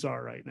our needs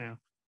are right now.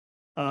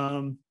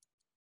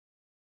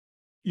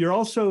 You're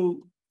also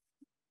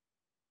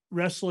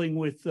wrestling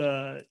with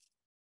a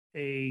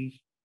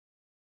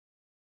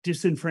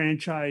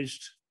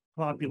disenfranchised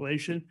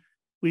population.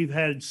 We've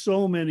had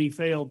so many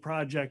failed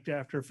project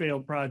after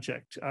failed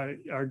project.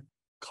 Our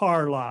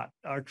car lot,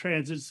 our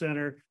transit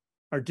center,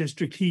 our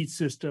district heat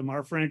system,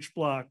 our French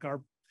block,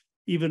 our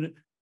even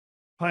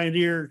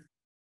Pioneer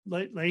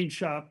lane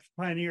shop,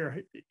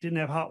 Pioneer didn't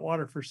have hot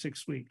water for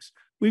 6 weeks.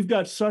 We've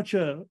got such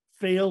a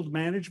failed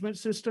management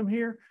system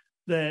here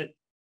that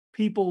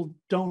people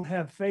don't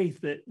have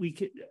faith that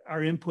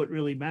our input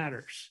really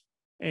matters,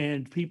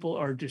 and people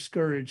are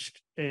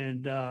discouraged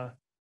and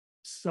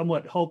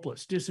somewhat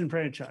hopeless,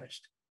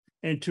 disenfranchised.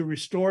 And to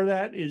restore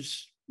that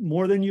is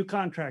more than you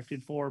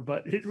contracted for,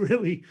 but it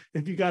really,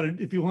 if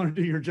you want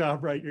to do your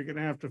job right, you're going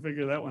to have to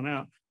figure that one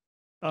out.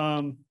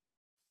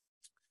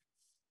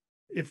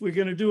 If we're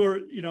going to do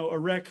a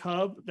rec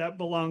hub, that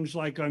belongs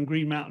like on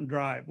Green Mountain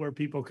Drive, where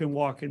people can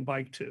walk and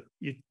bike to.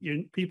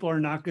 People are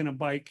not going to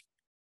bike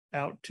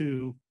out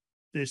to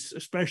this,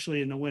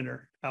 especially in the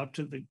winter, out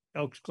to the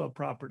Elks Club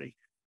property,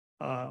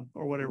 or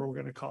whatever we're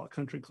going to call it,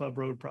 Country Club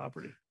Road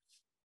property.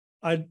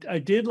 I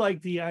did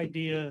like the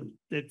idea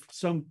that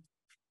some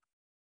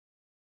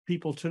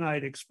people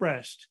tonight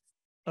expressed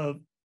of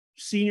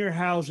senior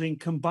housing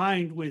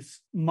combined with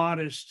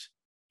modest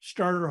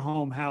starter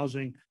home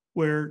housing,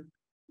 where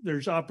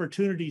there's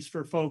opportunities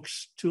for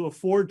folks to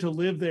afford to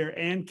live there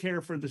and care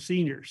for the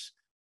seniors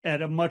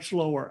at a much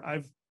lower.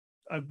 I've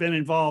been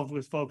involved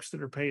with folks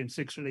that are paying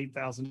 $6,000 or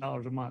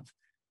 $8,000 a month,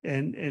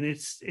 and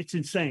it's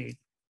insane.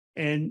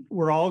 And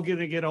we're all going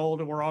to get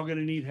old, and we're all going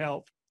to need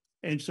help.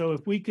 And so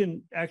if we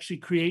can actually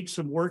create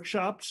some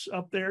workshops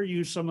up there,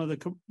 use some of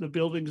the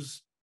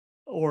buildings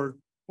or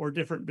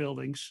different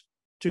buildings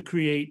to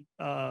create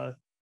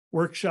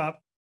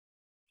workshop.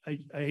 I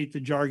hate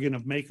the jargon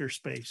of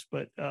makerspace,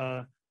 but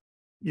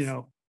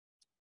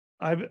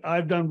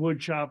I've done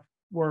wood shop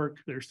work.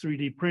 There's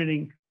 3D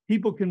printing.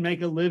 People can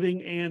make a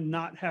living and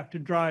not have to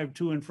drive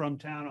to and from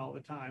town all the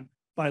time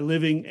by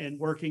living and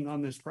working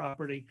on this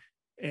property.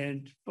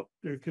 And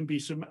there can be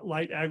some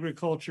light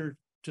agriculture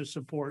to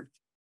support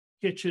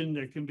kitchen.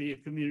 There can be a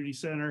community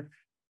center.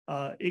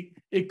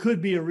 It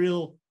could be a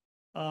real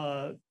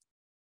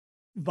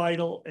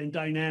vital and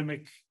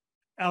dynamic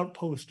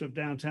outpost of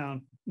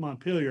downtown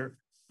Montpelier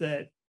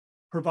that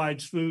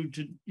provides food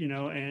to,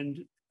 and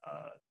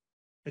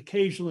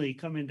occasionally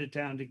come into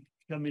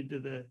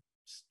the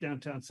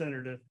downtown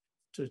center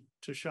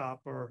to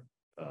shop or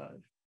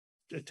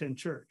attend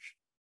church.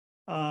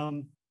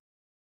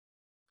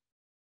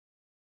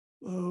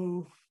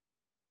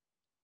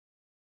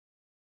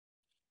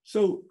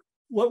 So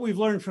what we've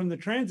learned from the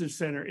transit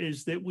center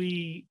is that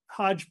we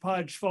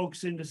hodgepodge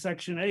folks into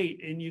Section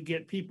 8, and you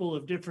get people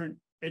of different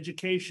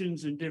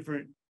educations and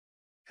different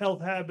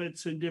health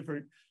habits and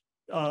different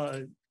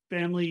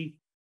family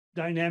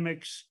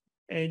dynamics.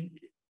 And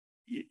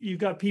you've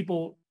got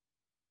people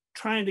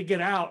trying to get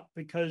out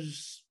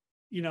because,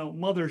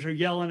 mothers are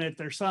yelling at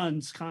their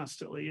sons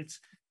constantly.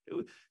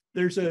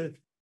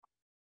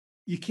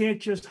 You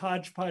can't just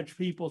hodgepodge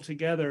people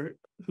together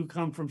who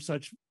come from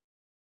such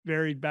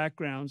varied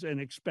backgrounds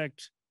and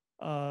expect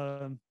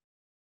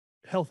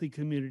healthy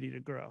community to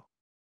grow.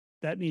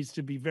 That needs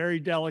to be very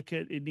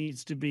delicate. It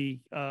needs to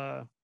be,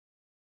 I'm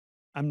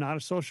not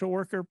a social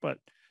worker, but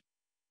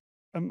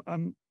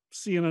I'm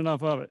seeing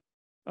enough of it.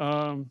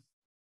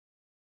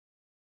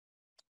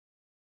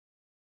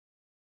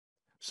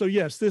 So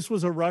yes, this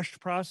was a rushed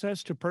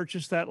process to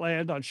purchase that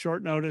land on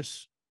short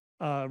notice.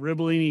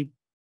 Ribellini,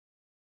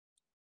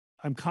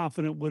 I'm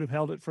confident, would have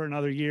held it for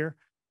another year,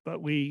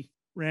 but we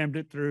rammed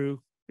it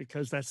through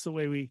because that's the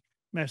way we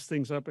mess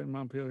things up in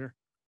Montpelier.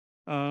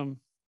 That's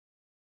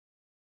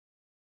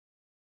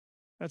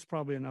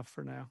probably enough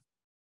for now.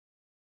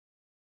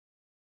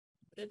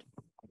 Good.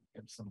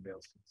 If somebody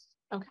else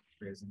is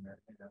raising their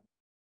hand.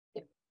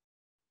 Yeah.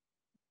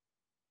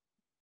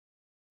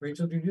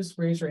 Rachel, do you just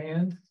raise your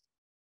hand?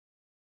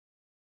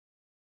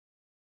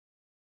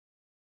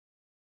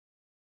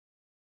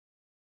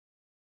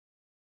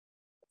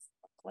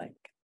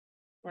 Like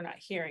we're not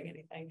hearing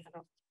anything.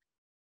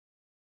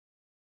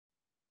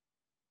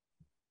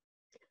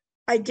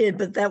 I did,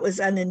 but that was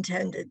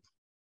unintended.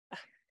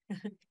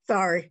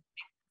 Sorry.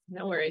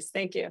 No worries.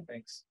 Thank you.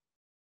 Thanks.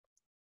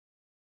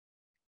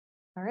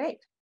 All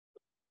right.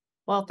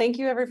 Well, thank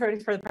you everybody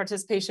for the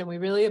participation. We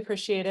really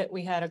appreciate it.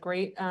 We had a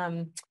great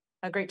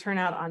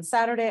turnout on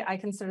Saturday. I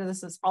consider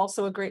this as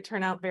also a great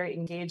turnout, very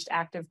engaged,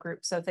 active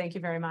group. So thank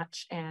you very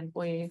much. And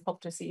we hope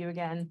to see you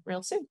again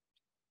real soon.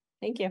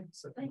 Thank you.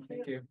 So thank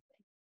you.